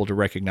supposed to be able to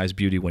recognize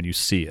beauty when you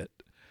see it.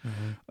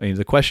 Mm-hmm. I mean,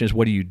 the question is,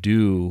 what do you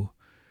do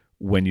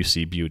when you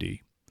see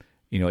beauty?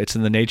 It's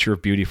in the nature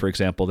of beauty, for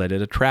example, that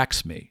it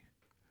attracts me.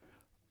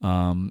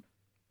 And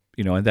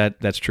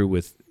that's true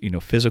with,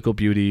 physical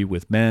beauty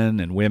with men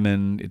and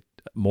women,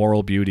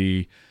 moral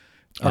beauty,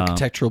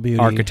 Architectural beauty.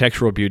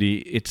 Architectural beauty.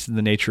 It's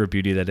the nature of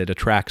beauty that it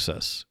attracts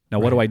us. Now,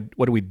 what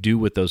do we do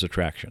with those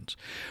attractions?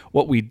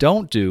 What we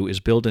don't do is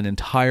build an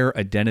entire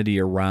identity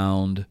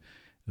around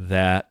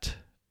that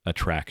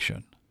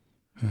attraction.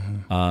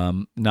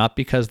 Not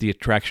because the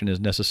attraction is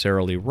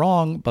necessarily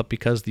wrong, but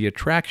because the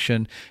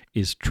attraction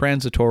is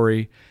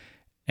transitory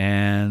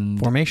and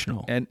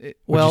formational. And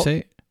would you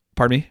say?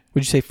 Pardon me?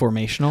 Would you say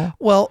formational?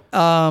 Well,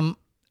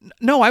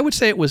 no, I would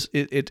say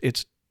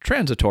it's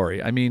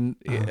transitory. I mean,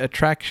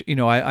 attraction. You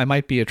know, I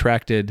might be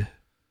attracted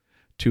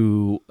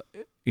to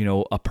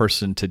a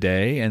person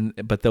today,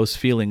 but those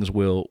feelings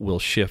will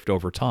shift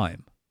over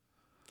time.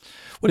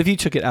 What if you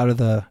took it out of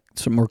the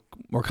some more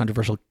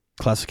controversial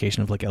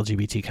classification of like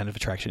LGBT kind of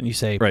attraction? You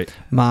say, right.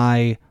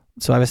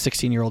 So I have a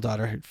 16-year-old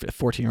daughter, a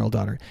 14-year-old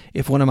daughter.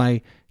 If one of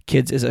my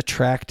kids is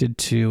attracted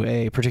to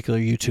a particular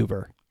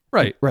YouTuber,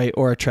 right,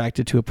 or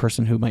attracted to a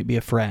person who might be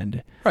a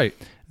friend, right,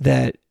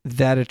 that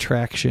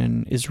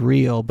attraction is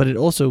real, but it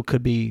also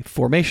could be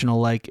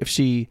formational. Like if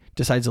she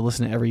decides to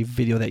listen to every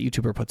video that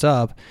YouTuber puts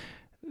up,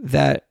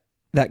 that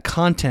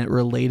content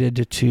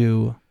related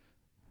to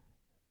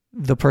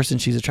the person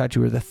she's attracted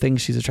to or the thing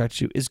she's attracted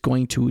to is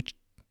going to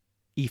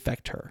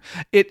affect her.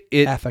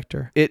 Affect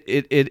her.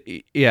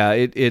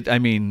 I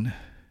mean,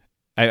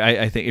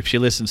 I think if she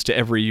listens to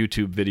every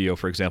YouTube video,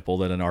 for example,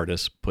 that an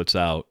artist puts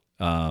out,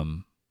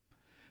 that's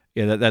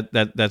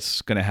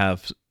going to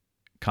have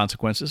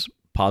consequences,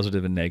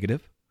 positive and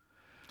negative.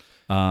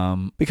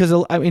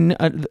 Because I mean,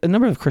 a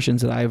number of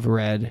Christians that I've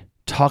read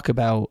talk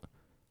about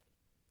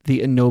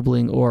the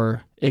ennobling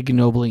or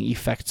ignobling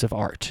effects of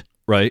art.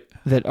 Right.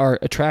 That art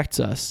attracts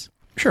us.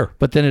 Sure.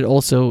 But then it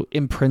also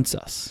imprints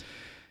us.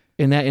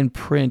 And that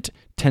imprint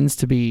tends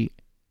to be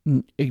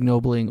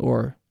ignobling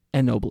or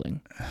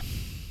ennobling.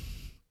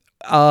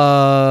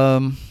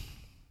 I'm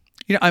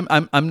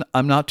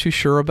not too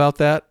sure about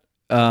that.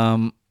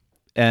 And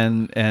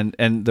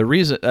the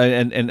reason,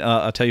 and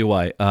I'll tell you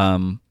why.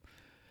 I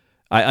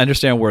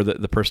understand where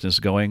the person is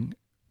going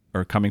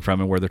or coming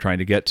from and where they're trying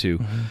to get to.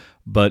 Mm-hmm.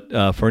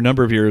 But for a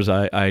number of years,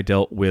 I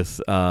dealt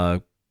with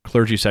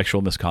clergy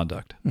sexual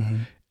misconduct. Mm-hmm.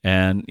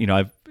 And,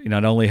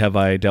 not only have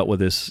I dealt with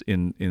this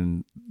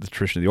in the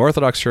tradition of the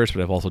Orthodox Church,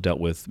 but I've also dealt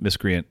with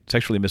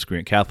sexually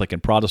miscreant Catholic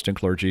and Protestant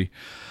clergy.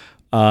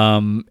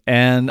 And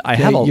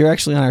you're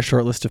actually on our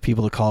short list of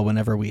people to call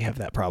whenever we have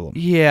that problem.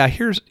 Yeah,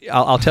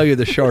 I'll tell you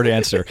the short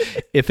answer.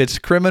 If it's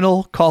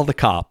criminal, call the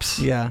cops.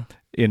 Yeah.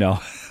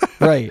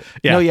 Right.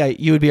 Yeah. No, yeah,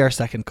 you would be our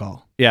second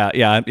call. Yeah.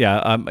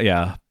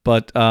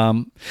 But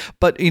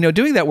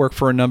doing that work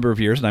for a number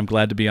of years, and I'm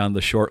glad to be on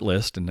the short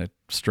list in a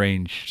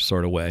strange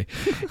sort of way,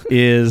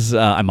 is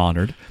I'm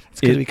honored. It's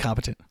good to be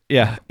competent.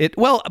 Yeah.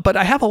 But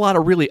I have a lot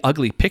of really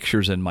ugly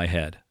pictures in my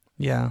head.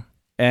 Yeah.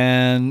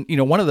 And,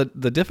 one of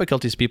the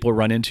difficulties people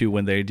run into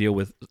when they deal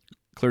with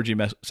clergy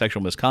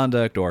sexual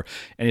misconduct or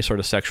any sort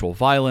of sexual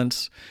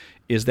violence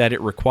is that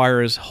it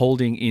requires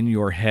holding in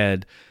your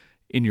head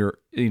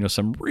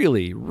some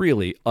really,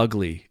 really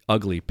ugly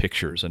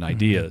pictures and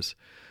ideas.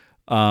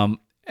 Mm-hmm.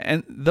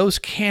 And those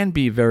can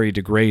be very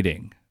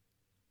degrading.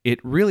 It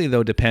really,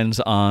 though,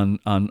 depends on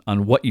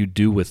what you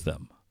do with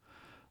them.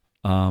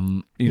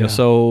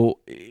 So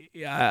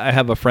I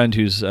have a friend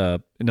who's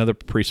another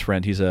priest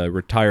friend. He's a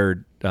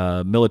retired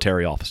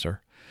military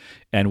officer.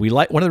 And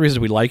one of the reasons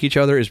we like each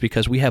other is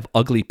because we have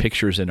ugly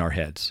pictures in our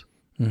heads.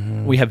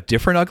 Mm-hmm. We have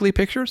different ugly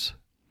pictures,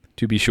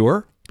 to be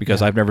sure,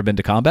 because I've never been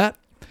to combat.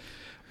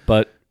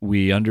 But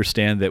we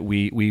understand that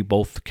we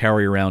both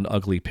carry around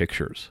ugly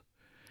pictures.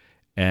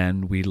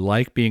 And we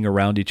like being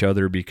around each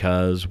other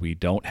because we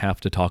don't have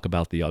to talk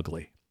about the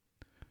ugly.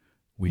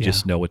 We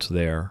just know it's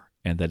there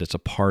and that it's a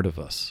part of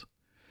us.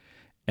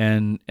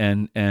 And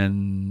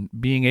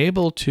being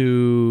able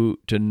to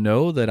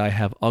know that I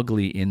have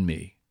ugly in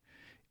me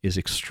is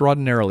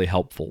extraordinarily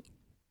helpful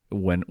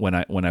when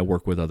I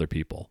work with other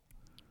people.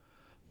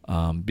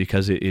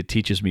 Because it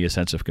teaches me a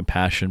sense of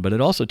compassion, but it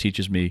also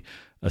teaches me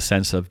a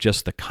sense of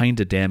just the kind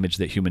of damage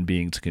that human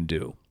beings can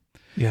do.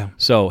 Yeah.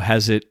 So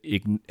has it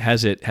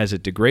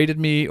degraded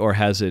me, or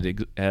has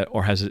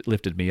it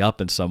lifted me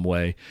up in some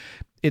way?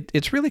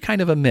 It's really kind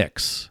of a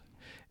mix,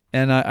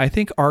 and I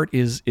think art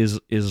is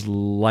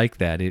like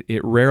that.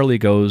 It rarely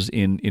goes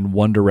in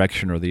one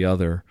direction or the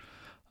other.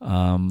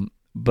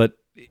 But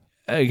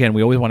again,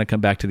 we always want to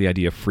come back to the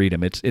idea of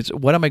freedom. It's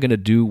what am I going to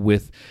do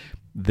with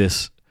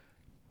this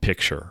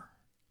picture?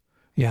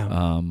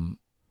 Yeah.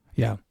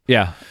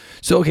 Yeah.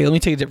 So, okay, let me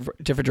take a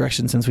different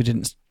direction since we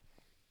didn't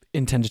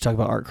intend to talk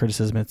about art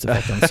criticism and its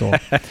effect on the soul.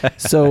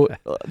 So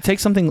take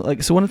something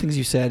like, one of the things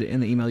you said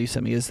in the email you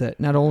sent me is that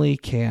not only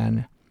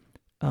can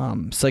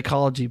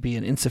psychology be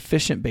an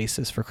insufficient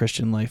basis for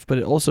Christian life, but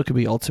it also could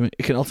be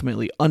it can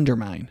ultimately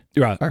undermine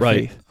our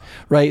faith.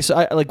 Right. So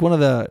I like one of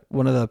the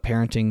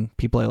parenting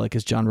people I like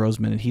is John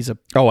Roseman, and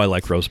I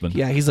like Roseman.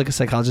 Yeah, he's like a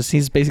psychologist.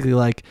 He's basically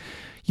like,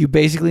 you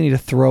basically need to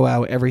throw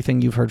out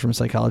everything you've heard from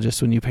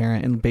psychologists when you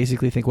parent and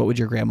basically think, what would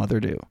your grandmother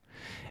do?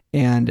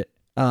 And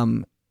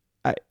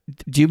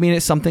do you mean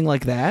it something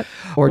like that,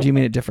 or do you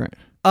mean it different?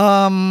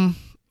 Well,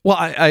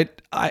 I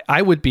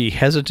would be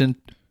hesitant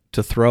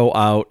to throw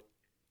out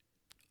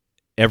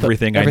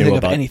everything I knew of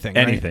about anything.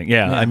 Right? anything.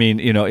 Yeah. I mean,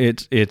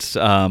 it's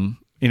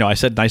I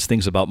said nice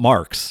things about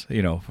Marx,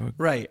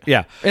 Right.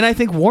 Yeah. And I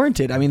think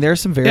warranted. I mean, there are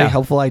some very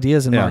helpful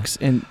ideas in Marx,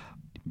 and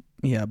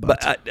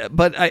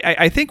but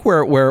I think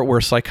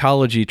where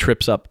psychology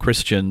trips up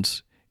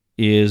Christians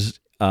is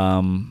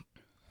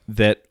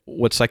that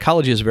what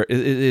psychology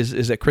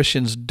is that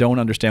Christians don't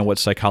understand what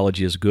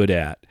psychology is good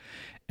at,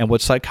 and what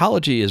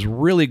psychology is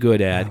really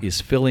good at is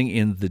filling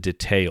in the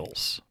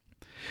details.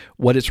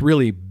 What it's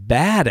really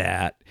bad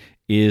at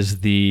is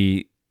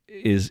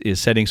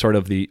setting sort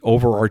of the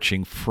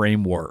overarching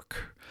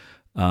framework.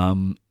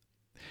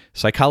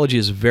 Psychology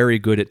is very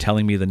good at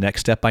telling me the next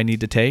step I need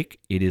to take.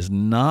 It is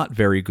not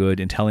very good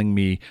in telling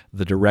me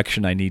the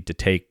direction I need to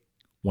take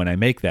when I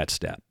make that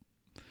step.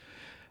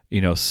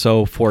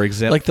 So for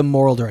example, like the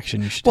moral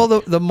direction you should take.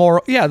 Well, the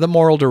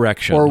moral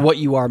direction, or what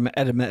you are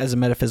as a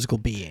metaphysical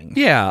being.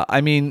 Yeah,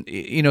 I mean,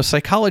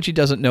 psychology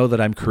doesn't know that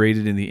I'm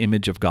created in the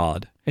image of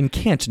God, and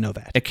can't know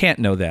that. It can't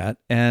know that,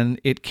 and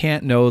it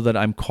can't know that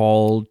I'm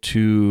called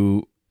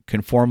to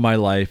conform my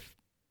life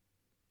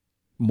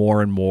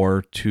more and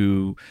more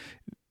to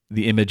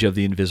the image of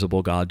the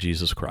invisible God,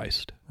 Jesus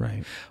Christ.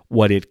 Right.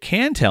 What it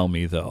can tell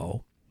me,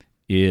 though,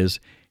 is,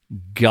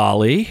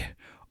 golly,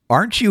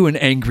 aren't you an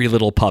angry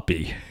little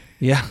puppy?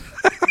 Yeah.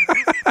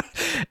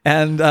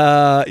 And,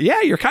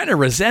 you're kind of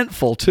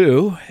resentful,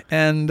 too.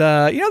 And,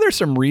 there's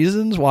some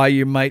reasons why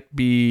you might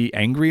be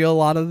angry a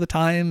lot of the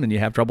time and you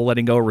have trouble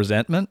letting go of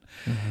resentment.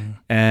 Mm-hmm.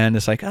 And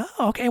it's like, oh,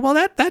 okay, well,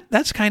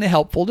 that's kind of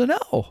helpful to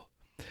know.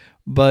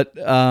 But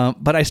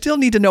I still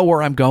need to know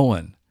where I'm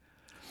going.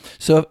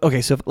 So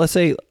let's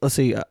say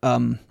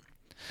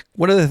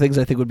one of the things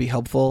I think would be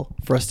helpful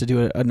for us to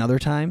do another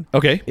time,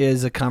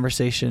 is a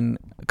conversation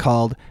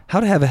called "How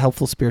to Have a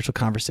Helpful Spiritual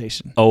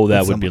Conversation." Oh,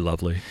 that would be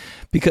lovely.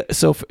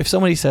 Because if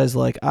somebody says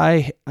like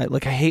I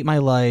hate my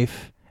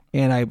life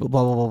and I blah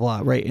blah blah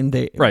blah, right? And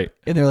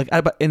they're like,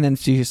 and then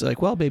she's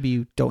like, well, maybe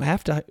you don't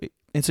have to.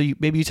 And so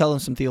maybe you tell them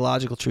some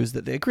theological truths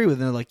that they agree with,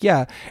 and they're like,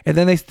 yeah. And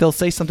then they'll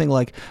say something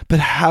like, but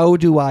how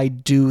do I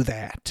do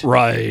that?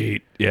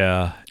 Right.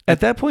 Yeah. At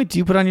that point, do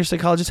you put on your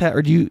psychologist hat,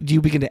 or do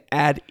you begin to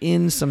add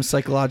in some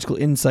psychological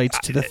insights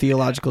to the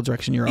theological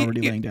direction you're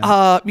already laying down?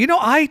 I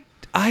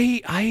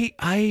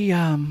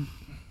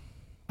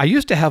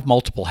used to have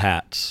multiple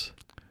hats,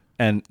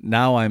 and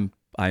now I'm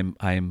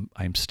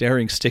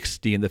staring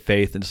 60 in the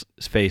face, and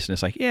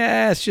it's like,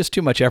 yeah, it's just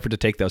too much effort to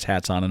take those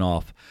hats on and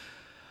off.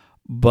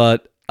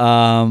 But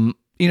I'll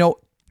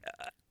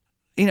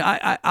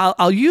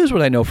use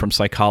what I know from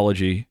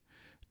psychology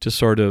to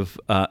sort of,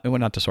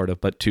 not to sort of,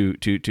 but to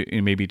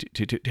maybe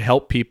to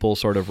help people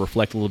sort of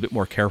reflect a little bit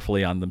more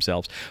carefully on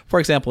themselves.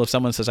 For example, if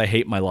someone says, I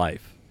hate my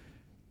life,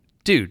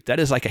 dude, that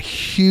is like a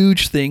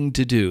huge thing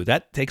to do.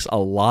 That takes a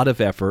lot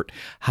of effort.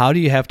 How do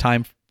you have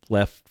time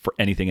left for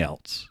anything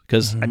else?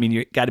 Because, I mean,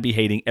 you got to be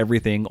hating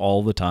everything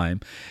all the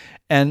time.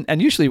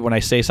 And usually when I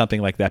say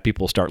something like that,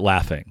 people start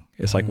laughing.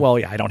 It's like, well,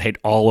 yeah, I don't hate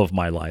all of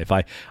my life.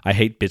 I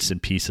hate bits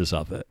and pieces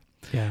of it.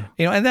 Yeah.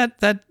 And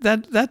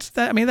that's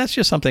I mean, that's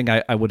just something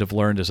I would have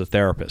learned as a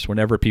therapist.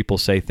 Whenever people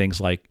say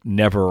things like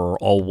never or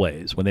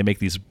always, when they make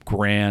these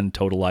grand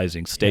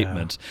totalizing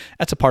statements,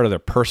 that's a part of their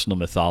personal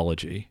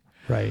mythology.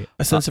 Right.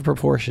 A sense of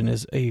proportion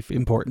is a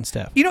important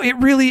step. It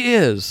really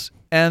is.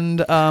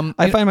 And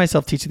I find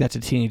myself teaching that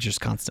to teenagers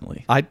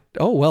constantly. I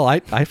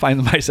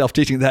find myself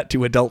teaching that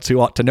to adults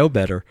who ought to know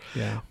better.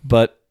 Yeah.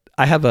 But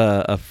I have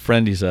a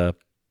friend. He's a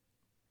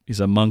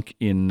monk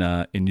in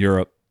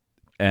Europe,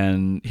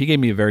 and he gave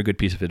me a very good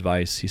piece of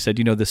advice. He said,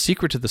 the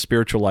secret to the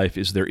spiritual life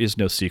is there is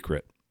no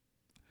secret.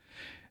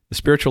 The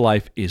spiritual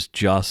life is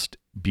just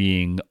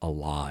being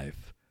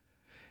alive.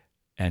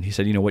 And he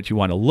said, what you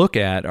want to look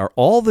at are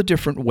all the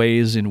different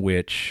ways in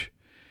which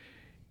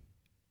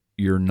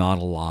you're not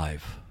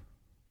alive.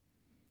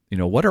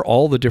 What are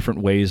all the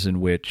different ways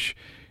in which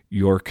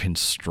you're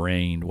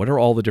constrained? What are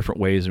all the different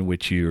ways in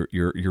which you're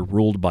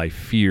ruled by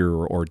fear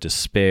or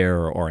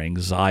despair or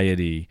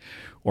anxiety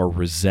or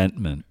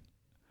resentment?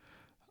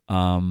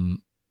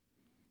 And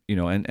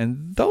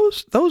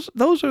those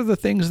are the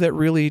things that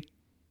really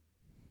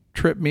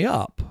trip me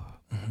up.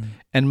 Mm-hmm.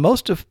 And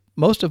most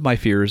of my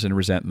fears and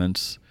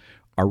resentments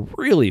are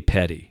really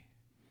petty.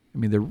 I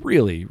mean, they're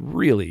really,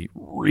 really,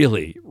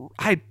 really.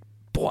 I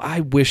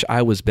wish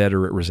I was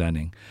better at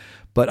resenting.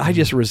 But I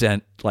just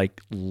resent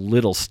like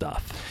little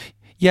stuff.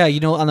 Yeah,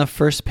 on the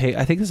first page,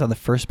 I think this is on the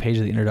first page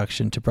of the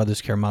introduction to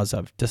Brothers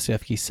Karamazov,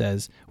 Dostoevsky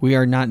says, we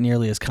are not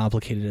nearly as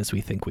complicated as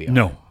we think we are.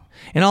 No.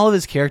 And all of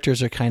his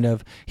characters are kind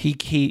of,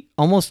 he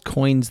almost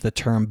coins the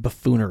term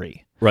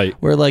buffoonery. Right.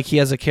 Where like he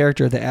has a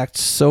character that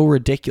acts so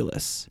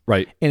ridiculous.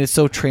 Right. And it's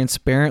so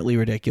transparently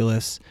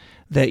ridiculous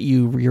that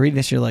you're reading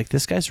this and you're like,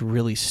 this guy's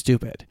really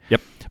stupid.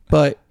 Yep.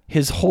 But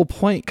his whole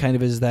point kind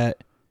of is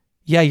that,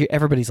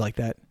 everybody's like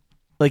that.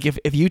 Like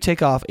if you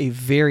take off a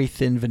very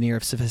thin veneer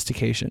of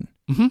sophistication,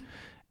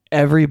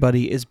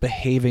 everybody is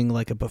behaving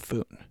like a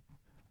buffoon.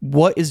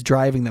 What is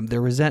driving them?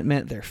 Their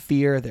resentment, their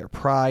fear, their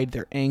pride,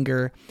 their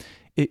anger.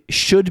 It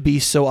should be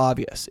so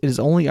obvious. It is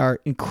only our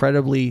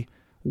incredibly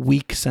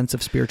weak sense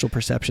of spiritual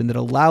perception that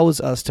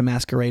allows us to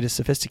masquerade as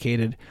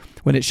sophisticated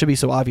when it should be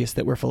so obvious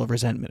that we're full of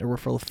resentment or we're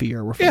full of fear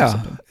or we're full of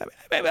something.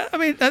 I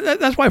mean,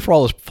 that's why, for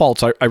all his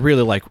faults, I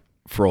really like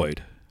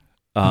Freud.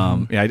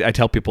 I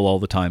tell people all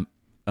the time,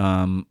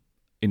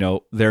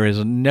 there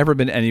has never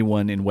been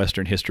anyone in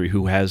Western history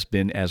who has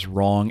been as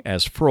wrong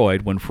as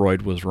Freud when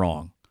Freud was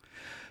wrong.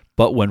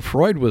 But when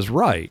Freud was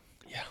right,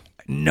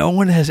 no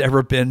one has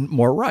ever been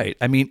more right.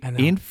 I mean,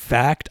 in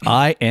fact,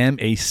 I am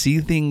a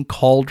seething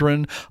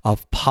cauldron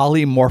of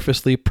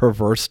polymorphously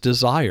perverse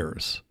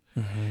desires.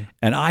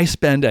 And I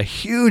spend a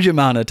huge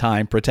amount of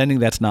time pretending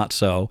that's not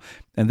so,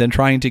 and then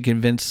trying to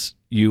convince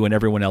you and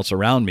everyone else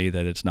around me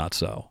that it's not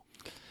so.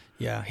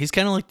 Yeah, he's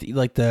kind of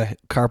like the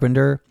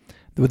carpenter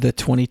with the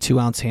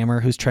 22-ounce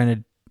hammer who's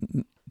trying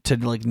to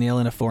like nail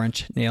in a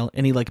 4-inch nail,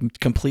 and he like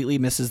completely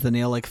misses the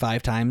nail like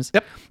 5 times.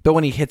 Yep. But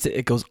when he hits it,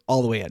 it goes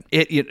all the way in.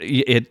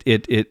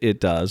 It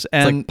does.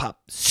 And it's like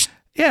pop.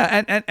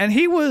 Yeah, and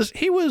he was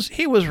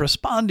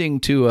responding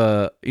to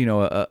a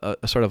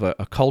sort of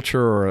a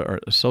culture or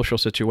a social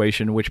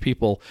situation in which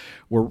people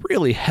were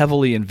really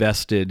heavily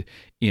invested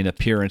in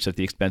appearance at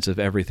the expense of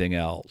everything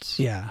else.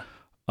 Yeah.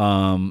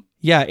 And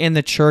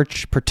the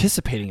church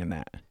participating in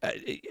that.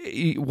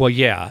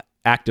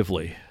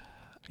 Actively.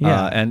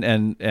 Yeah.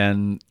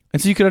 And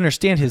so you could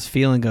understand his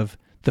feeling of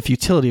the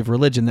futility of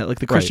religion, that like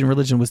the Christian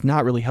religion was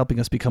not really helping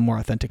us become more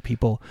authentic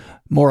people,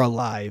 more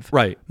alive,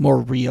 more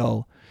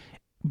real.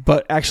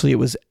 But actually, it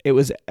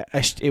was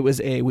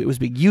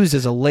being used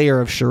as a layer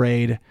of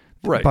charade,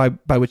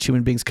 by which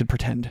human beings could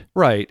pretend.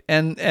 Right,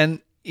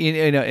 and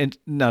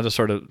now to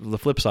sort of the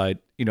flip side,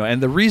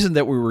 and the reason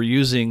that we were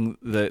using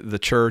the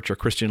church or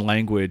Christian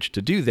language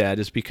to do that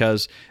is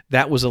because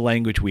that was a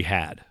language we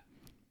had,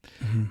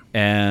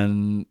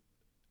 and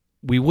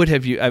we would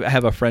have. I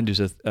have a friend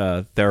who's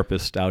a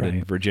therapist out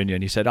in Virginia,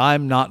 and he said,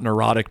 "I'm not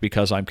neurotic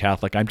because I'm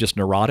Catholic. I'm just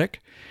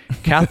neurotic.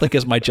 Catholic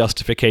is my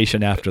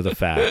justification after the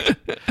fact."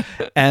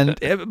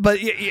 But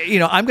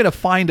I'm going to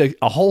find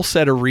a whole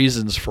set of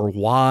reasons for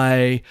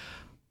why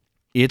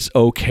it's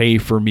okay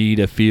for me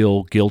to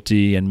feel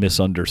guilty and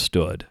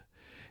misunderstood.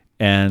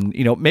 And,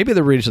 maybe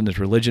the reason is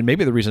religion,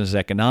 maybe the reason is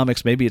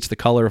economics, maybe it's the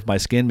color of my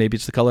skin, maybe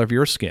it's the color of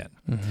your skin.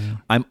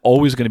 I'm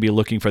always going to be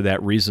looking for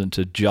that reason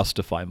to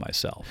justify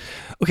myself.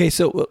 Okay,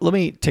 so let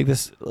me take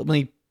this, let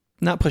me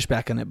not push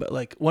back on it, but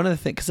like one of the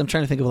things, because I'm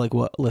trying to think of like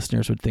what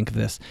listeners would think of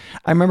this.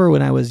 I remember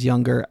when I was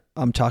younger,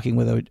 I'm talking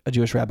with a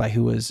Jewish rabbi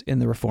who was in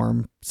the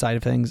Reform side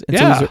of things. And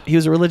so he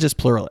was a religious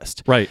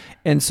pluralist. Right.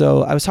 And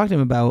so I was talking to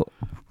him about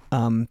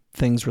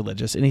things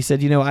religious. And he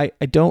said, I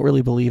don't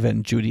really believe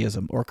in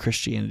Judaism or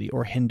Christianity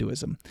or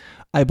Hinduism.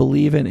 I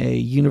believe in a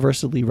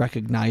universally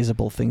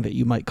recognizable thing that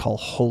you might call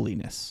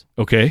holiness.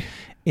 Okay.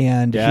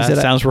 And he said,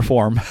 sounds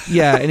reform.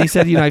 Yeah. And he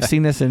said, I've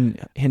seen this in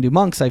Hindu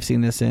monks. I've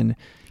seen this in,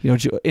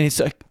 and it's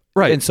like,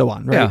 and so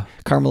on, right? Yeah.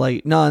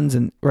 Carmelite nuns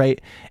and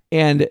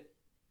and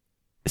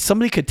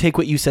somebody could take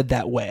what you said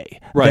that way,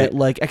 that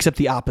like accept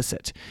the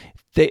opposite.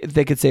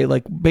 They could say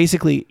like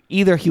basically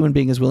either human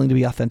being is willing to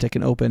be authentic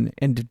and open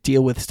and to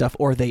deal with stuff,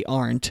 or they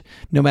aren't,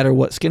 no matter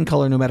what skin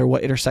color, no matter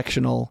what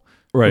intersectional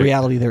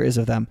reality there is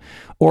of them,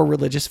 or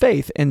religious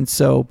faith. And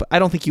so, but I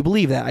don't think you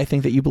believe that. I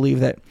think that you believe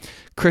that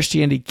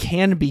Christianity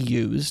can be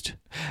used.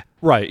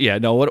 Right. Yeah.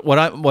 No. What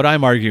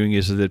I'm arguing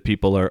is that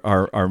people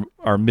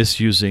are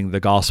misusing the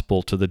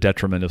gospel to the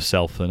detriment of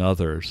self and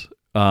others.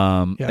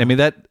 I mean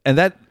that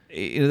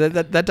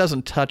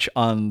doesn't touch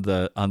on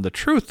the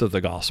truth of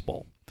the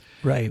gospel.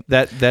 Right.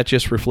 That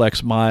just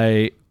reflects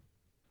my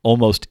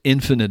almost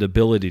infinite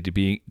ability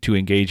to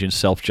engage in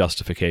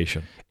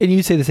self-justification. And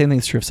you'd say the same thing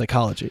is true of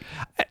psychology.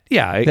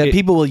 Yeah. That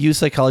people will use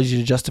psychology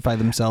to justify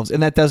themselves,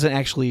 and that doesn't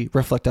actually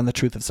reflect on the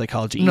truth of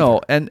psychology either.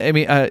 No, and I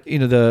mean,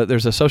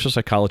 there's a social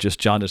psychologist,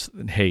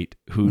 Jonathan Haidt,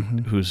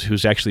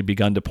 who's actually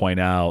begun to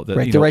point out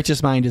that The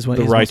Righteous Mind is one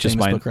of his most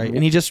famous book, right?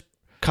 And he just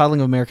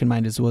Coddling of American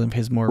Mind is one of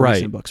his more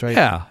recent books, right?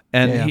 Yeah,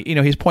 and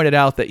he's pointed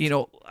out that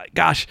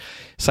gosh,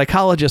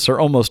 psychologists are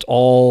almost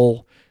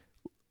all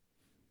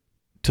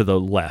to the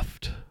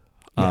left.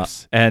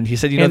 Yes. And he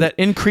said, that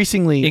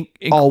increasingly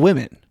all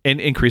women. And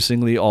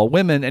increasingly all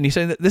women. And he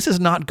said that this is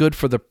not good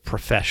for the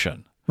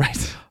profession.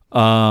 Right.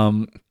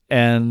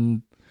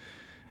 And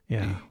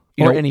yeah.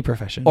 Or any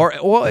profession.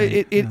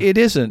 It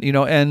isn't,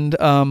 and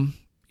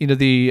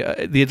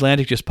the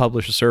Atlantic just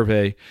published a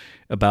survey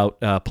about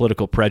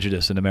political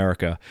prejudice in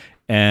America.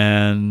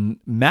 And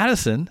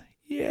Madison,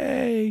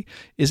 yay,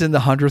 is in the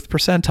 100th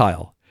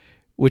percentile,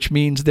 which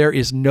means there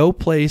is no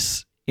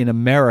place in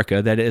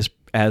America that is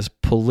as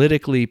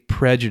politically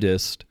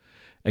prejudiced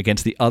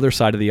against the other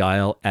side of the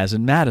aisle as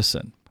in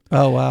Madison.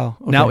 Oh wow!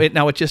 Okay.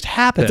 Now it just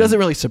happened. It doesn't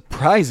really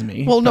surprise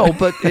me. Well, no,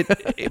 but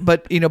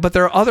but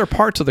there are other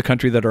parts of the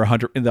country that are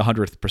in the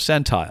 100th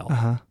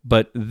percentile.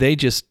 But they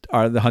just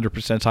are the 100th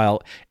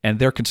percentile, and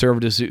they're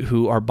conservatives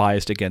who are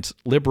biased against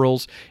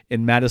liberals.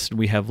 In Madison,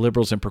 we have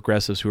liberals and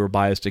progressives who are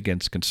biased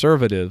against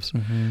conservatives.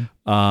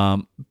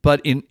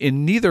 But in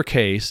neither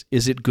case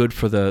is it good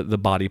for the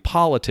body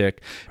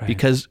politic,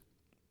 because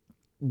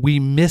we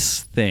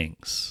miss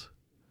things.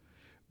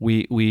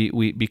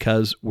 We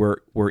because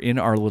we're in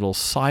our little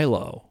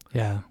silo.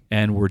 Yeah.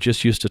 And we're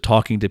just used to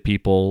talking to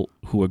people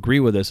who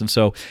agree with us. And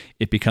so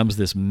it becomes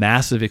this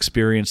massive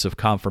experience of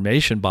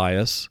confirmation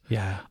bias.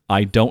 Yeah.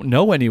 I don't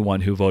know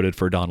anyone who voted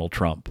for Donald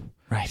Trump.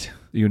 Right.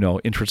 You know,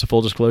 interest of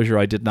full disclosure,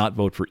 I did not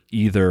vote for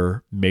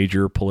either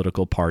major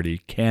political party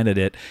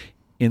candidate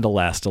in the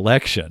last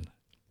election.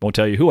 Won't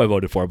tell you who I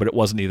voted for, but it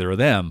wasn't either of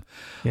them.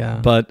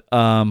 Yeah. But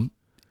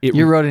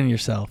you wrote in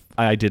yourself.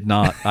 I did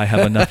not. I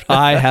have enough.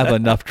 I have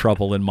enough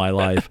trouble in my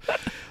life.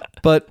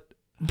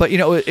 But you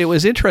know, it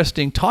was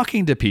interesting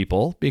talking to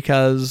people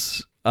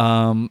because you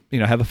know,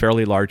 I have a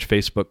fairly large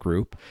Facebook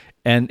group,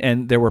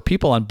 and there were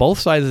people on both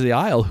sides of the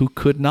aisle who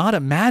could not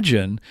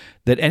imagine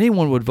that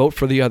anyone would vote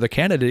for the other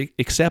candidate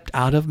except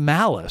out of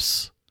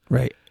malice,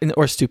 right,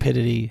 or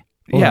stupidity.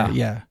 Or,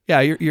 yeah.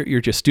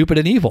 You're just stupid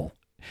and evil,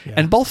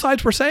 and both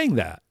sides were saying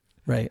that,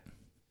 right.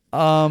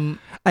 And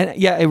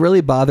it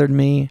really bothered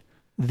me,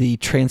 the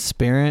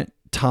transparent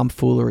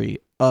tomfoolery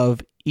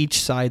of each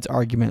side's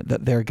argument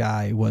that their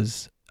guy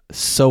was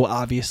so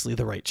obviously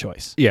the right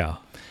choice. Yeah.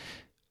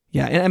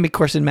 Yeah. And I mean, of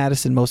course, in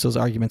Madison, most of those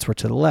arguments were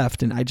to the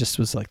left. And I just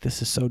was like,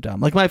 this is so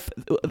dumb. Like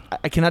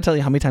I cannot tell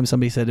you how many times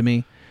somebody said to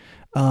me,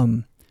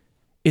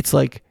 it's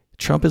like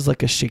Trump is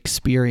like a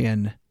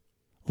Shakespearean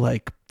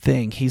like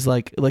thing. He's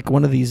like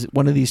one of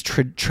these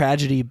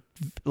tragedy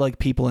like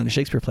people in a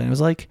Shakespeare play. And I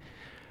was like,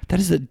 that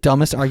is the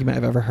dumbest argument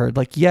I've ever heard.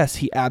 Like, yes,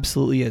 he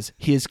absolutely is.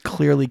 He is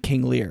clearly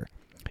King Lear,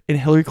 and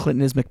Hillary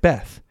Clinton is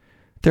Macbeth.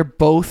 They're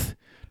both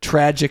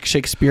tragic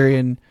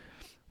Shakespearean,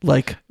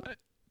 like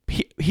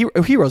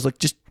heroes. Like,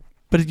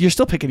 but you're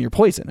still picking your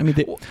poison. I mean,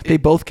 they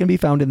both can be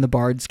found in the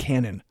Bard's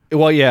canon.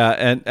 Well, yeah,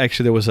 and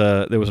actually there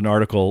was an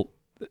article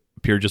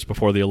appeared just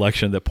before the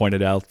election that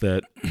pointed out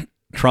that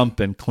Trump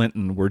and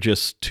Clinton were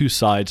just two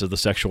sides of the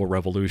sexual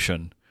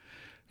revolution.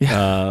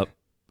 Yeah.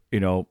 You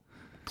know,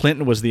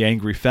 Clinton was the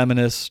angry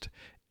feminist,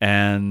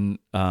 and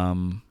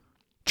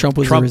Trump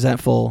was the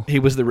resentful. He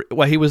was the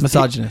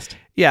misogynist.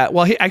 He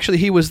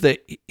was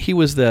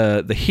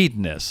the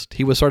hedonist.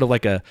 He was sort of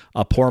like a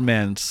poor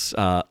man's.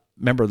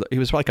 He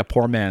was like a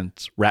poor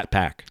man's Rat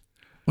Pack.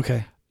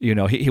 Okay. You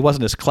know, he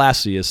wasn't as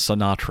classy as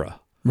Sinatra.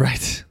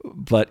 Right.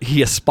 But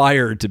he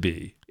aspired to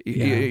be.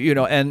 Yeah. You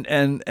know,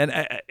 and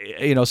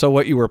you know, so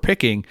what you were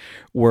picking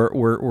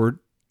were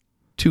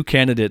two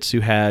candidates who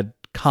had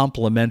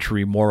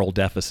complementary moral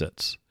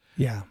deficits.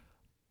 Yeah.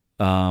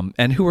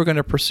 And who were going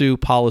to pursue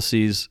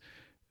policies,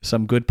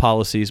 some good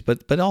policies,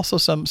 but also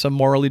some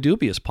morally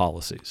dubious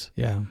policies.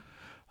 Yeah.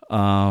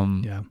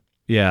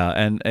 Yeah,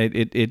 and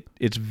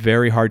it's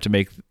very hard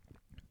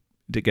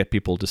to get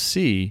people to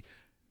see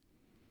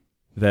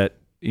that,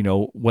 you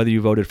know, whether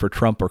you voted for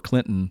Trump or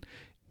Clinton,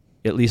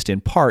 at least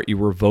in part, you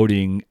were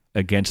voting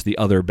against the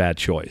other bad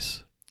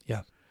choice.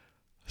 Yeah.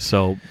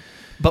 So,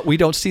 but we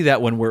don't see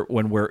that when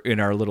we're in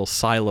our little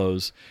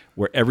silos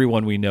where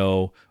everyone we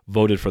know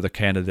voted for the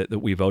candidate that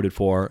we voted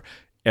for.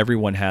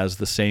 Everyone has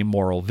the same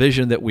moral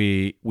vision that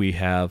we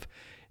have,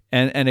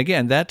 and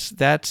again,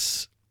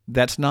 that's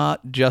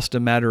not just a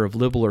matter of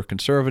liberal or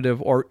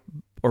conservative or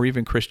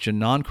even Christian,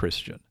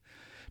 non-Christian,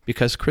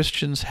 because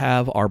Christians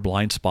have our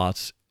blind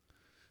spots,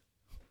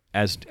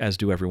 as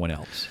do everyone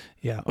else.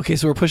 Yeah. Okay,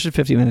 so we're pushing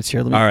 50 minutes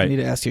here. All right. I need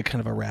to ask you kind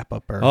of a wrap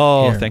up.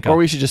 Thank God. Or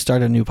we should just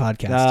start a new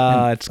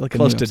podcast. It's like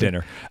close to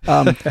dinner.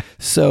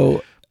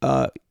 So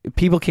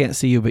people can't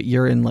see you, but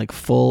you're in like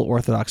full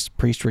Orthodox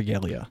priest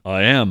regalia.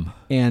 I am.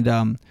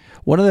 And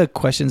one of the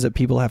questions that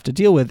people have to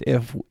deal with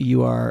if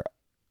you are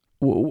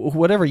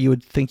whatever you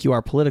would think you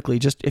are politically,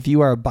 just if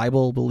you are a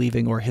Bible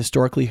believing or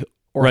historically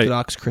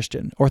Orthodox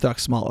Christian,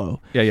 Orthodox small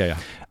o. Yeah.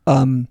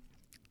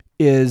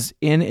 Is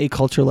in a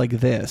culture like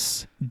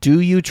this, do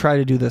you try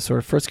to do this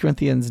sort of 1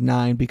 Corinthians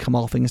 9, become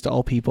all things to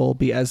all people,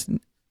 be as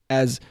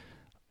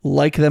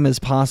like them as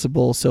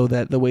possible so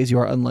that the ways you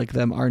are unlike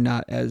them are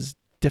not as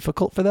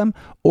difficult for them?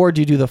 Or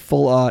do you do the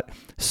full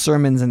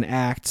sermons and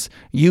acts,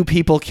 you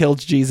people killed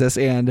Jesus,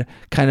 and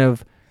kind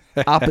of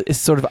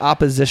sort of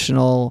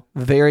oppositional,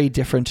 very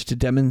different to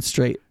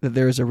demonstrate that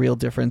there is a real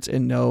difference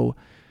and no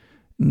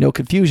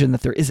confusion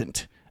that there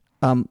isn't?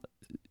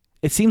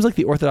 It seems like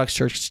the Orthodox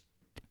Church,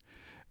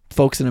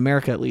 folks in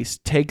America at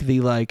least, take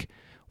the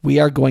we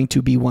are going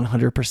to be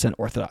 100%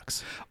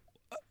 Orthodox.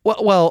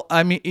 Well,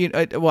 I mean,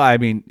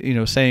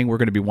 saying we're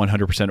going to be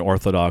 100%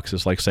 Orthodox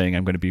is like saying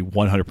I'm going to be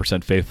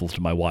 100% faithful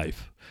to my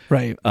wife.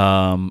 Right.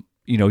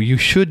 You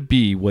should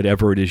be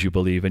whatever it is you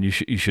believe, and you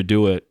should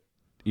do it,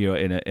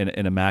 in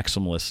a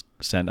maximalist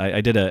sense.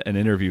 I did an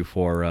interview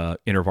for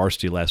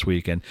InterVarsity last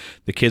week, and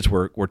the kids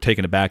were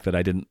taken aback that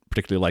I didn't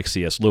particularly like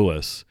C.S.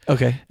 Lewis.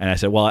 Okay. And I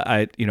said, well,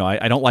 I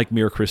don't like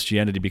mere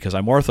Christianity because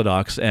I'm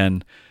Orthodox,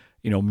 and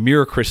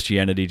mere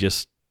Christianity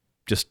just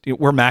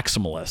we're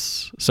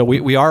maximalists. So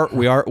we are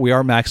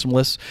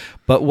maximalists.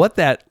 But what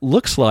that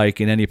looks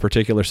like in any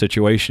particular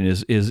situation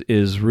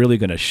is really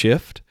going to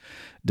shift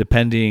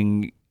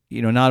depending,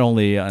 not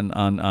only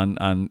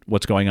on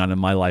what's going on in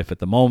my life at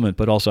the moment,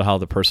 but also how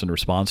the person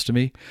responds to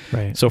me.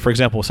 Right. So, for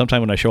example, sometime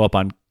when I show up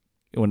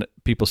when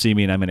people see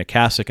me and I'm in a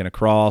cassock and a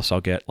cross,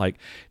 I'll get like,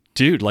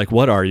 dude, like,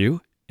 what are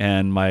you?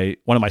 and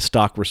one of my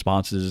stock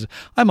responses is,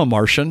 "I'm a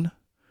Martian."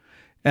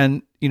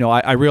 And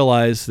I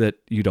realize that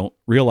you don't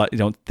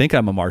think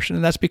I'm a Martian,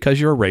 and that's because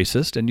you're a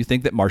racist and you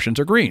think that Martians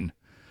are green.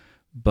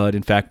 But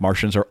in fact,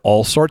 Martians are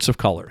all sorts of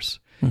colors.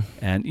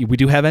 And we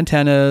do have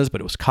antennas, but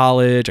it was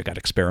college. I got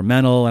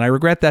experimental, and I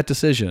regret that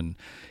decision.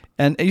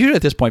 And usually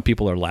at this point,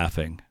 people are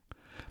laughing,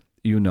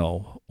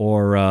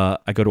 or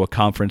I go to a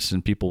conference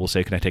and people will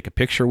say, "Can I take a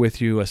picture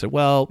with you?" I said,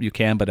 "Well, you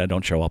can, but I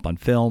don't show up on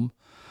film."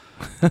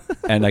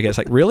 And I guess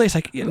really? It's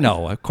like,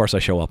 no, of course I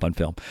show up on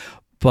film,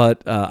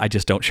 but I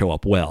just don't show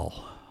up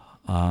well.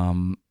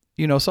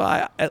 So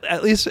I,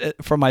 at least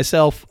for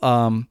myself,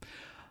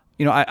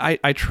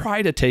 I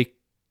try to take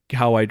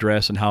how I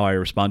dress and how I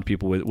respond to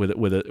people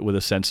with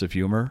a sense of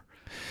humor.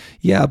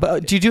 Yeah,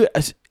 but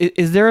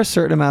is there a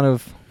certain amount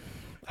of,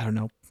 I don't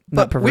know,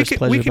 not perverse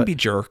pleasure? We can be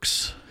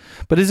jerks.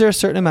 But is there a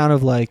certain amount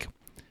of like,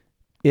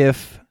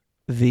 if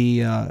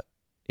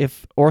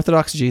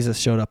Orthodox Jesus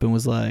showed up and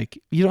was like,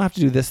 "You don't have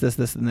to do this, this,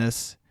 this, and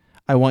this.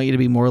 I want you to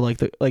be more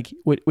like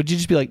would you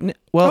just be like,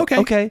 well,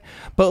 okay.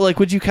 But like,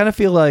 would you kind of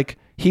feel like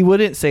he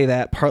wouldn't say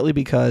that partly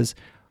because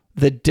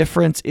the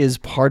difference is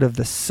part of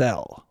the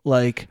sell?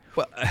 Like,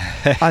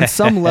 on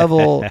some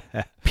level,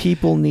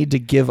 people need to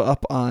give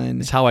up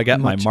on. It's how I got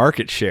my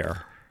market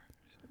share.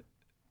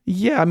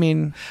 Yeah, I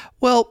mean,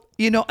 well,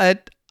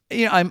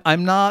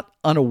 I'm not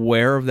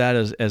unaware of that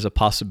as a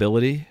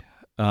possibility.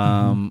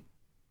 And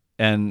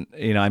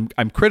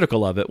I'm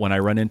critical of it when I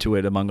run into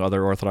it among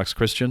other Orthodox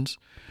Christians.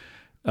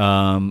 What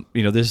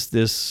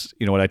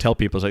I tell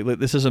people is like,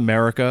 this is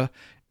America,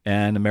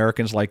 and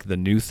Americans like the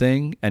new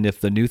thing. And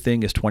if the new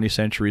thing is 20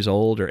 centuries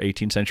old or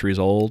 18 centuries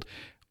old,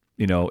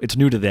 it's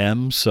new to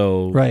them.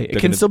 So right, it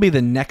can still be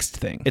the next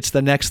thing. It's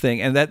the next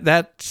thing, and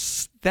that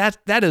is that's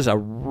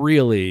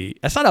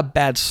not a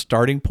bad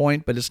starting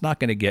point, but it's not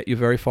going to get you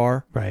very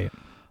far. Right.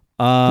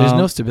 There's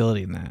no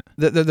stability in that.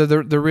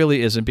 There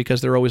really isn't,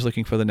 because they're always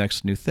looking for the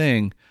next new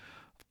thing.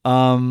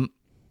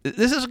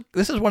 This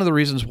is one of the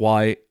reasons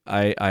why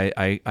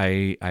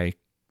I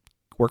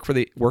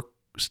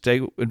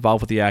stay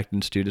involved with the Acton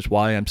Institute. Is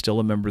why I'm still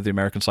a member of the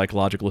American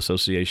Psychological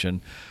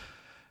Association.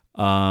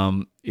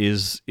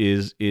 Is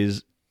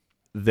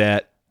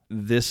that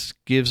this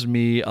gives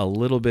me a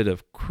little bit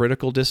of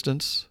critical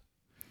distance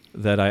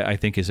that I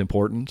think is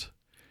important.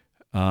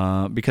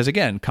 Because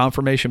again,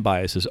 confirmation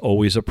bias is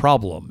always a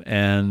problem,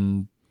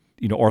 and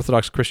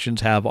Orthodox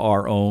Christians have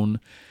our own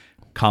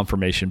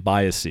confirmation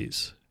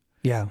biases.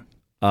 Yeah.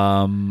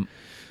 But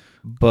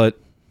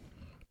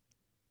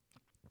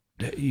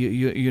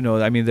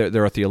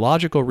there are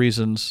theological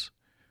reasons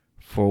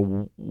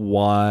for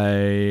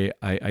why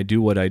I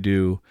do what I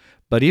do.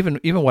 But even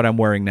what I'm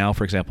wearing now,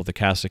 for example, the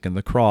cassock and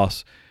the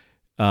cross,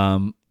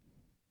 there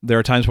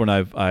are times when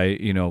I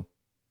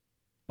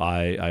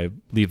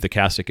leave the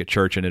cassock at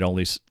church, and it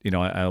only,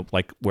 I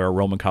like wear a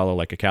Roman collar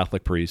like a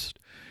Catholic priest.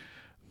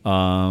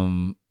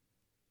 And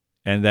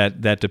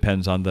that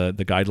depends on the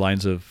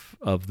guidelines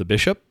of the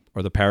bishop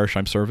or the parish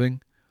I'm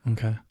serving.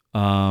 Okay.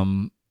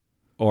 Or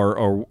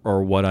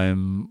what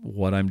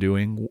I'm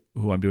doing,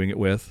 who I'm doing it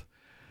with.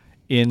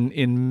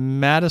 In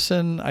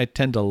Madison, I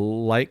tend to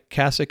like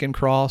cassock and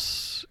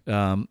cross.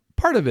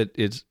 Part of it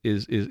is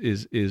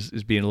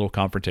being a little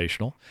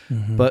confrontational,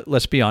 but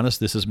let's be honest,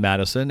 this is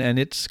Madison, and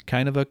it's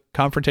kind of a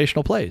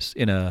confrontational place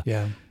in a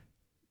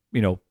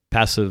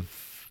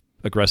passive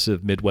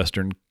aggressive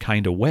Midwestern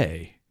kind of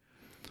way.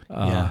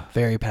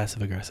 Very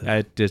passive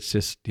aggressive. It's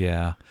just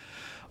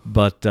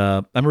But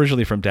I'm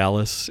originally from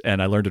Dallas,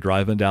 and I learned to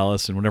drive in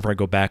Dallas. And whenever I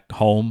go back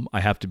home,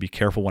 I have to be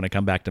careful when I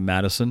come back to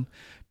Madison,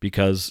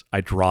 because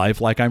I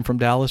drive like I'm from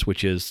Dallas,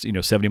 which is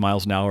 70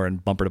 miles an hour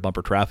and bumper to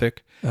bumper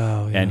traffic.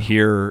 Oh, yeah. And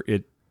here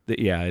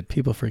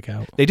people freak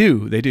out. They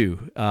do.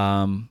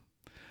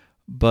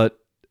 But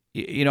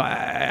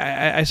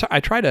I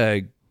try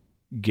to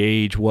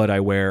gauge what I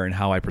wear and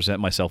how I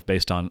present myself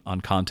based on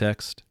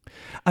context.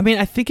 I mean,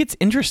 I think it's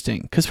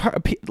interesting because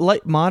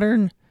like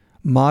modern.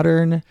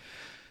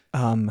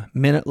 I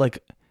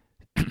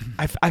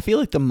feel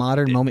like the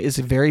modern moment is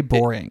very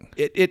boring.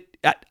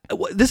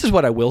 This is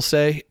what I will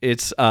say.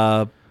 It's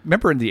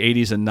remember in the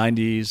 80s and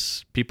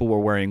 90s, people were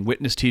wearing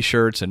Witness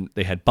T-shirts, and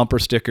they had bumper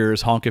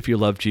stickers, "Honk if you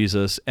love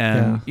Jesus,"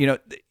 and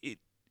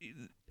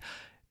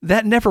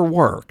that never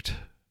worked.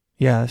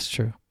 Yeah, that's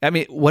true. I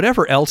mean,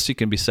 whatever else you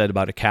can be said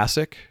about a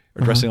cassock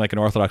or dressing like an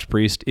Orthodox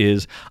priest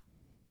is,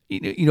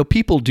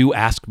 people do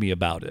ask me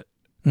about it,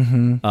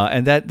 and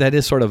that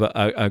is sort of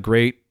a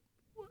great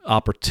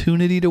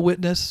opportunity to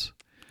witness.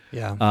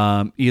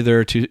 Yeah.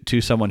 Either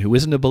to someone who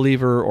isn't a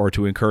believer or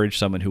to encourage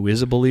someone who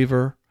is a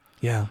believer.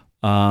 Yeah.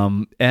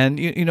 And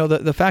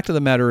the fact of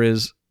the matter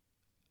is,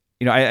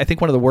 I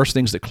think one of the worst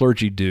things that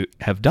clergy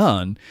have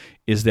done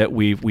is that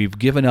we've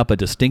given up a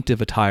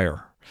distinctive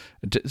attire,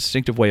 a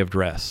distinctive way of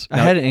dress. I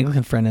had an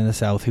Anglican friend in the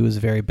South who was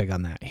very big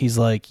on that. He's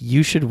like,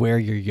 you should wear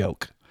your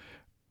yoke,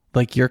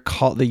 like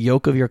the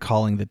yoke of your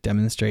calling that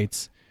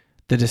demonstrates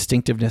the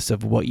distinctiveness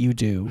of what you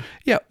do.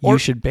 Yeah, you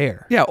should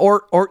bear. Yeah,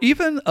 or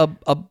even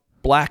a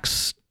black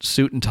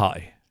suit and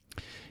tie.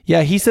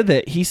 Yeah, he said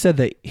that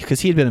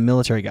because he had been a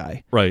military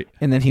guy, Right.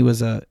 and then he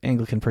was a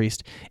Anglican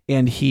priest,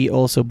 and he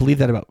also believed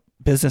that about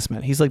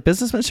businessmen. He's like,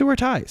 businessmen should wear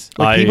ties.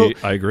 Like,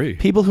 I agree.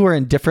 people who are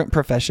in different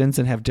professions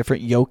and have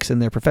different yokes in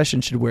their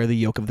profession should wear the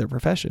yoke of their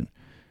profession.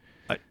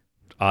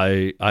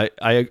 I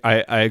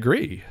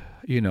agree.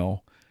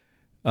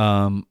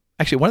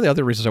 Actually, one of the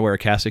other reasons I wear a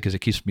cassock is it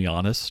keeps me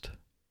honest.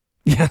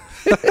 Yeah.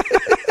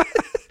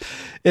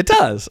 It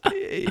does.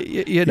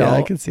 You know, Yeah,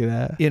 I can see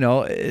that.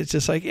 It's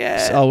just like,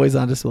 It's always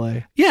on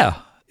display.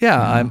 Yeah.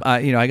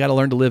 I got to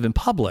learn to live in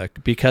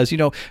public because,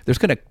 there's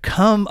going to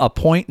come a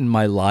point in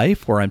my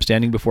life where I'm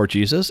standing before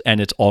Jesus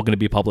and it's all going to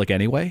be public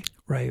anyway.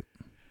 Right.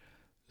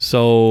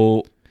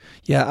 So,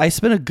 yeah, I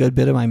spent a good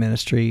bit of my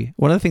ministry.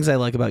 One of the things I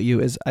like about you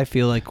is I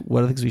feel like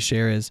one of the things we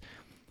share is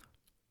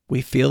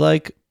we feel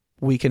like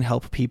we can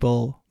help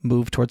people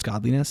move towards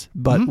godliness.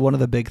 But one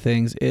of the big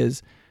things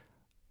is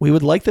we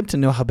would like them to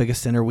know how big a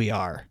sinner we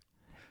are.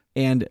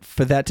 And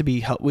for that to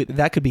be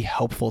that could be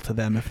helpful to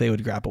them if they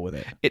would grapple with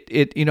it.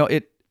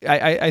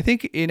 I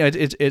think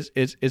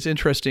it's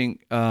interesting.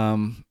 A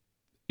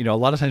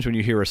lot of times when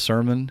you hear a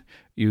sermon,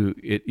 you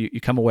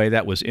come away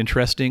that was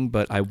interesting,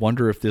 but I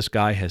wonder if this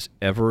guy has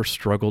ever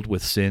struggled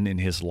with sin in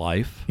his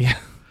life. Yeah,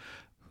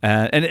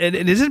 and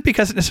it isn't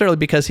necessarily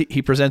because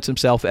he presents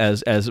himself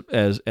as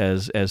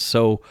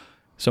so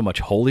much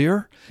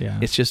holier. Yeah,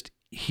 it's just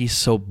he's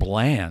so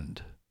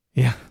bland.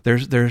 Yeah,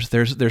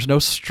 there's no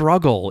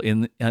struggle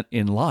in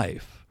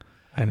life.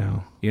 I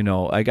know.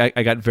 I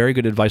got very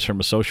good advice from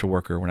a social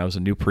worker when I was a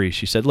new priest.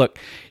 She said, "Look,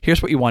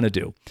 here's what you want to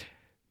do.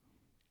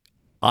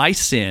 I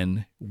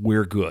sin,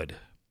 we're good."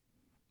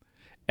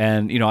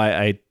 And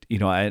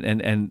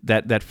and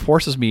that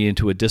forces me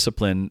into a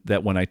discipline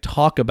that when I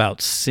talk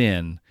about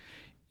sin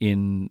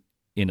in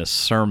a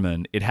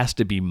sermon, it has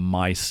to be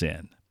my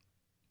sin.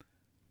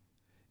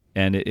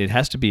 And it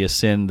has to be a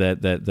sin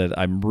that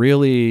I'm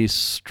really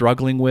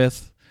struggling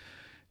with.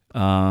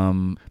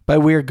 By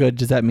we're good,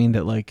 does that mean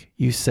that like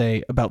you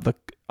say about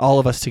all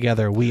of us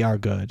together, we are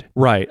good?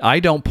 Right.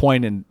 I don't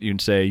point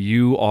and say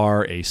you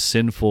are a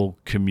sinful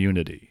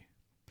community.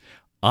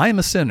 I am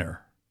a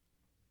sinner.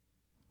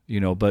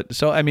 But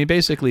so I mean,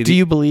 basically, do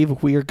you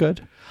believe we are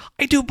good?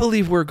 I do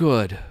believe we're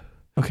good.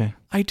 Okay.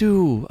 I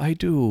do. I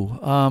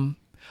don't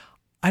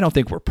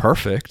think we're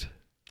perfect.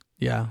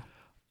 Yeah.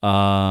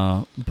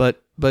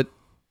 But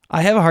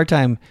I have a hard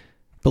time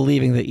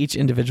believing that each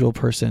individual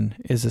person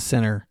is a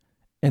sinner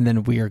and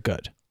then we are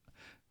good.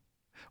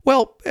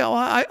 Well,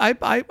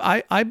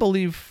 I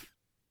believe.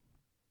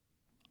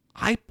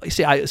 I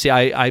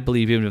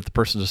believe even if the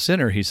person's a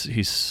sinner,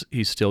 he's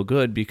still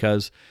good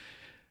because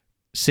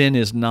sin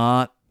is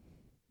not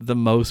the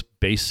most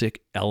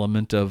basic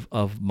element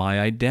of my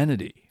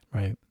identity.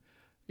 Right.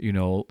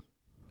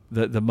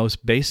 The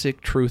most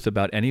basic truth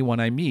about anyone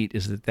I meet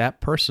is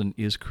that person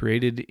is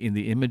created in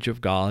the image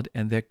of God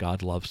and that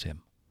God loves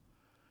him.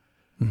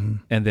 Mm-hmm.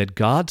 And that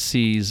God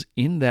sees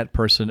in that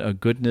person a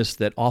goodness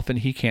that often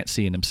he can't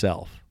see in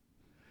himself.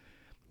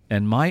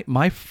 And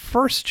my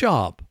first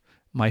job,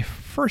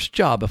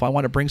 if I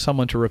want to bring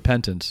someone to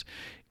repentance,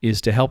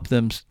 is to help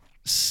them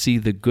see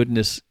the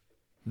goodness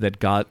that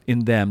God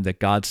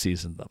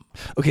sees in them.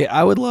 Okay,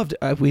 I would love to.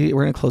 We're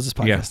going to close this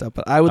podcast up,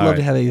 but I would love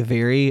to have a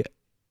very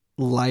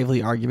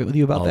lively argument with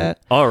you about that.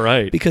 All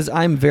right. Because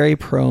I'm very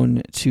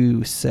prone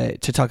to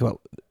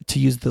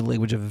use the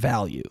language of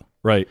value.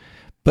 Right.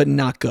 But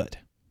not good.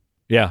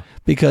 Yeah.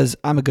 Because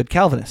I'm a good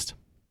Calvinist.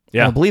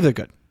 Yeah. I don't believe they're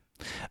good.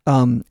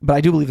 But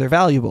I do believe they're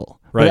valuable.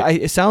 Right. But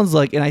it sounds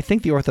like, and I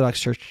think the Orthodox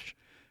Church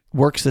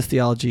works this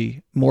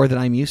theology more than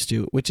I'm used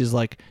to, which is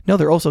like, no,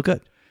 they're also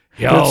good.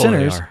 They're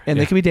sinners and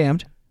they can be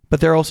damned, but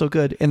they're also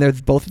good, and they're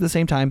both at the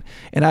same time.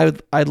 And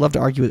I'd love to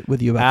argue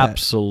with you about that.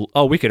 Absolutely.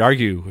 Oh, we could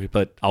argue,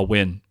 but I'll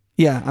win.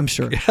 Yeah, I'm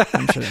sure.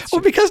 That's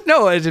well, because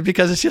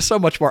it's just so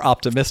much more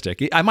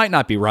optimistic. I might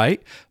not be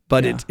right,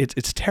 but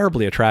it's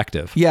terribly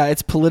attractive. Yeah,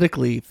 it's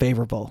politically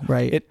favorable,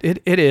 right?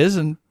 It is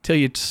until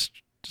you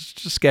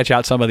sketch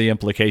out some of the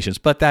implications,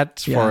 but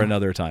that's for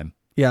another time.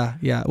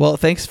 Yeah. Well,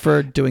 thanks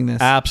for doing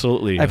this.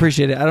 Absolutely. I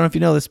appreciate it. I don't know if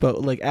you know this,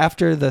 but like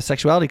after the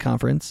sexuality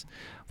conference,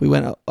 we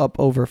went up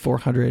over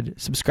 400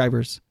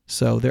 subscribers.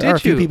 So there are a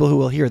few people who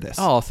will hear this.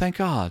 Oh, thank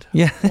God.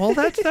 Yeah. Well,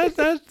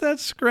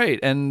 that's great.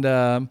 And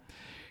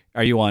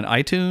are you on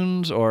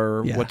iTunes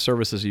or what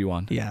services are you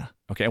on? Yeah.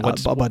 Okay. A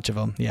bunch of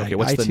them. Yeah. Okay.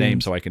 What's the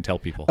name so I can tell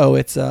people? Oh,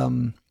 it's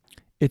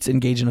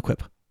Engage and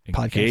Equip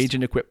podcast. Engage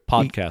and Equip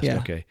podcast. Yeah.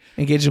 Okay.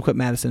 Engage and Equip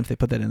Madison. If they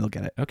put that in, they'll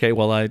get it. Okay.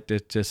 Well, I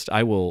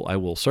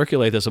will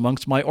circulate this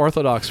amongst my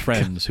Orthodox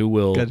friends who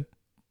will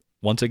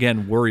once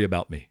again worry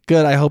about me.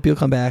 Good. I hope you'll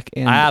come back.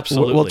 And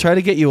absolutely. We'll try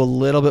to get you a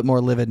little bit more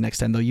livid next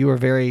time, though. You were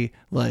very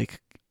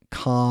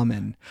calm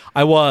and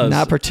I was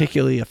not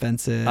particularly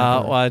offensive.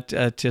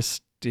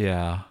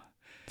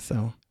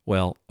 So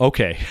well,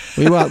 okay.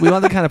 we want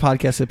the kind of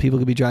podcast that people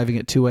could be driving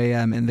at 2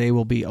 a.m. and they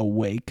will be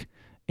awake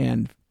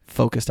and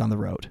focused on the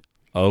road.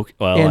 Okay,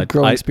 well, and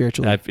growing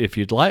spiritually. If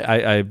you'd like,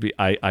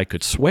 I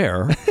could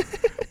swear,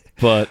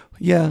 but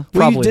yeah,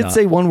 probably you did not.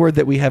 say one word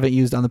that we haven't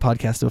used on the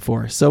podcast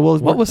before, so we'll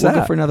go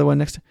for another one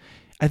next time.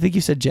 I think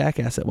you said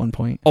jackass at one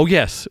point. Oh,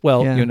 yes.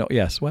 Well, Yeah.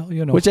 yes. Well,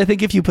 Which I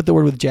think if you put the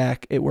word with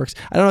Jack, it works.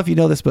 I don't know if you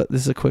know this, but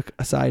this is a quick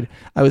aside.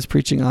 I was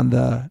preaching on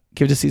the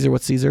give to Caesar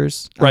what's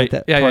Caesar's. Right.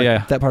 That Yeah, part,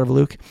 yeah. That part of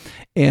Luke.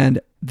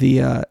 And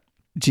the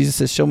Jesus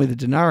says, show me the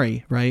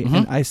denarii, right?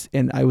 Mhm.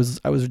 And I was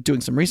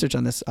doing some research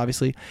on this,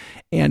 obviously.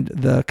 And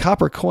the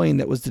copper coin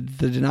that was the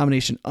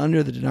denomination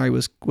under the denarii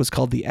was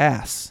called the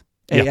ass,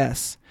 Yeah.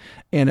 AS.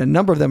 And a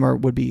number of them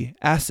would be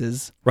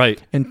asses.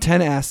 Right. And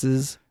 10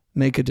 asses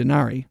make a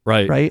denarii.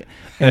 Right. Right.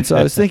 And so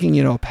I was thinking,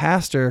 a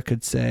pastor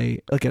could say,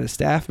 like at a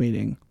staff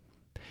meeting,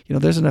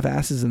 there's enough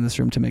asses in this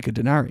room to make a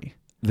denarii.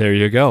 There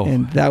you go.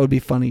 And that would be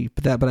funny,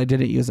 but I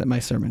didn't use it in my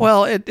sermon.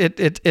 Well,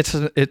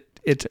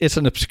 it's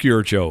an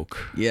obscure joke,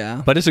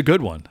 yeah. but it's a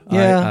good one.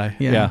 Yeah.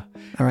 Yeah.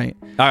 All right.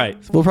 All right.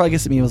 So we'll probably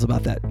get some emails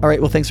about that. All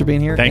right. Well, thanks for being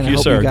here. Thank and you, I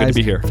hope sir. You Good to guys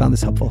be here. Found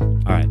this helpful.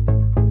 All right.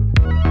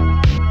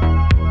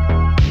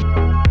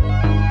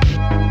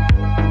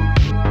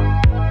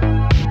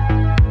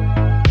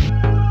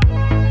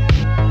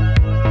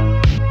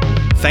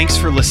 Thanks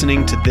for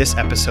listening to this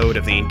episode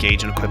of the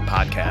Engage and Equip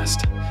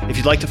podcast. If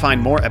you'd like to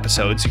find more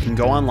episodes, you can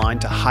go online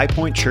to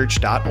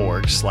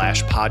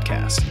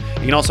highpointchurch.org/podcast.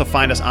 You can also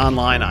find us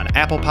online on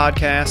Apple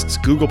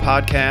Podcasts, Google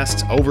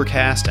Podcasts,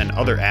 Overcast, and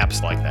other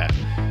apps like that.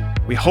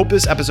 We hope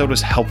this episode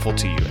was helpful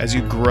to you as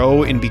you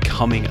grow in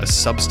becoming a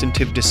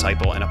substantive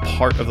disciple and a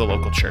part of the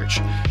local church.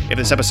 If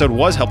this episode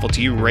was helpful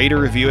to you, rate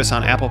or review us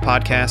on Apple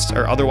Podcasts,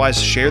 or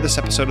otherwise share this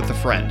episode with a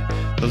friend.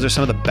 Those are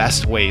some of the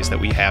best ways that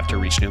we have to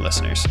reach new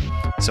listeners.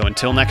 So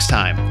until next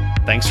time,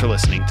 thanks for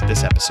listening to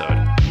this episode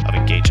of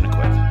Engage and Equip.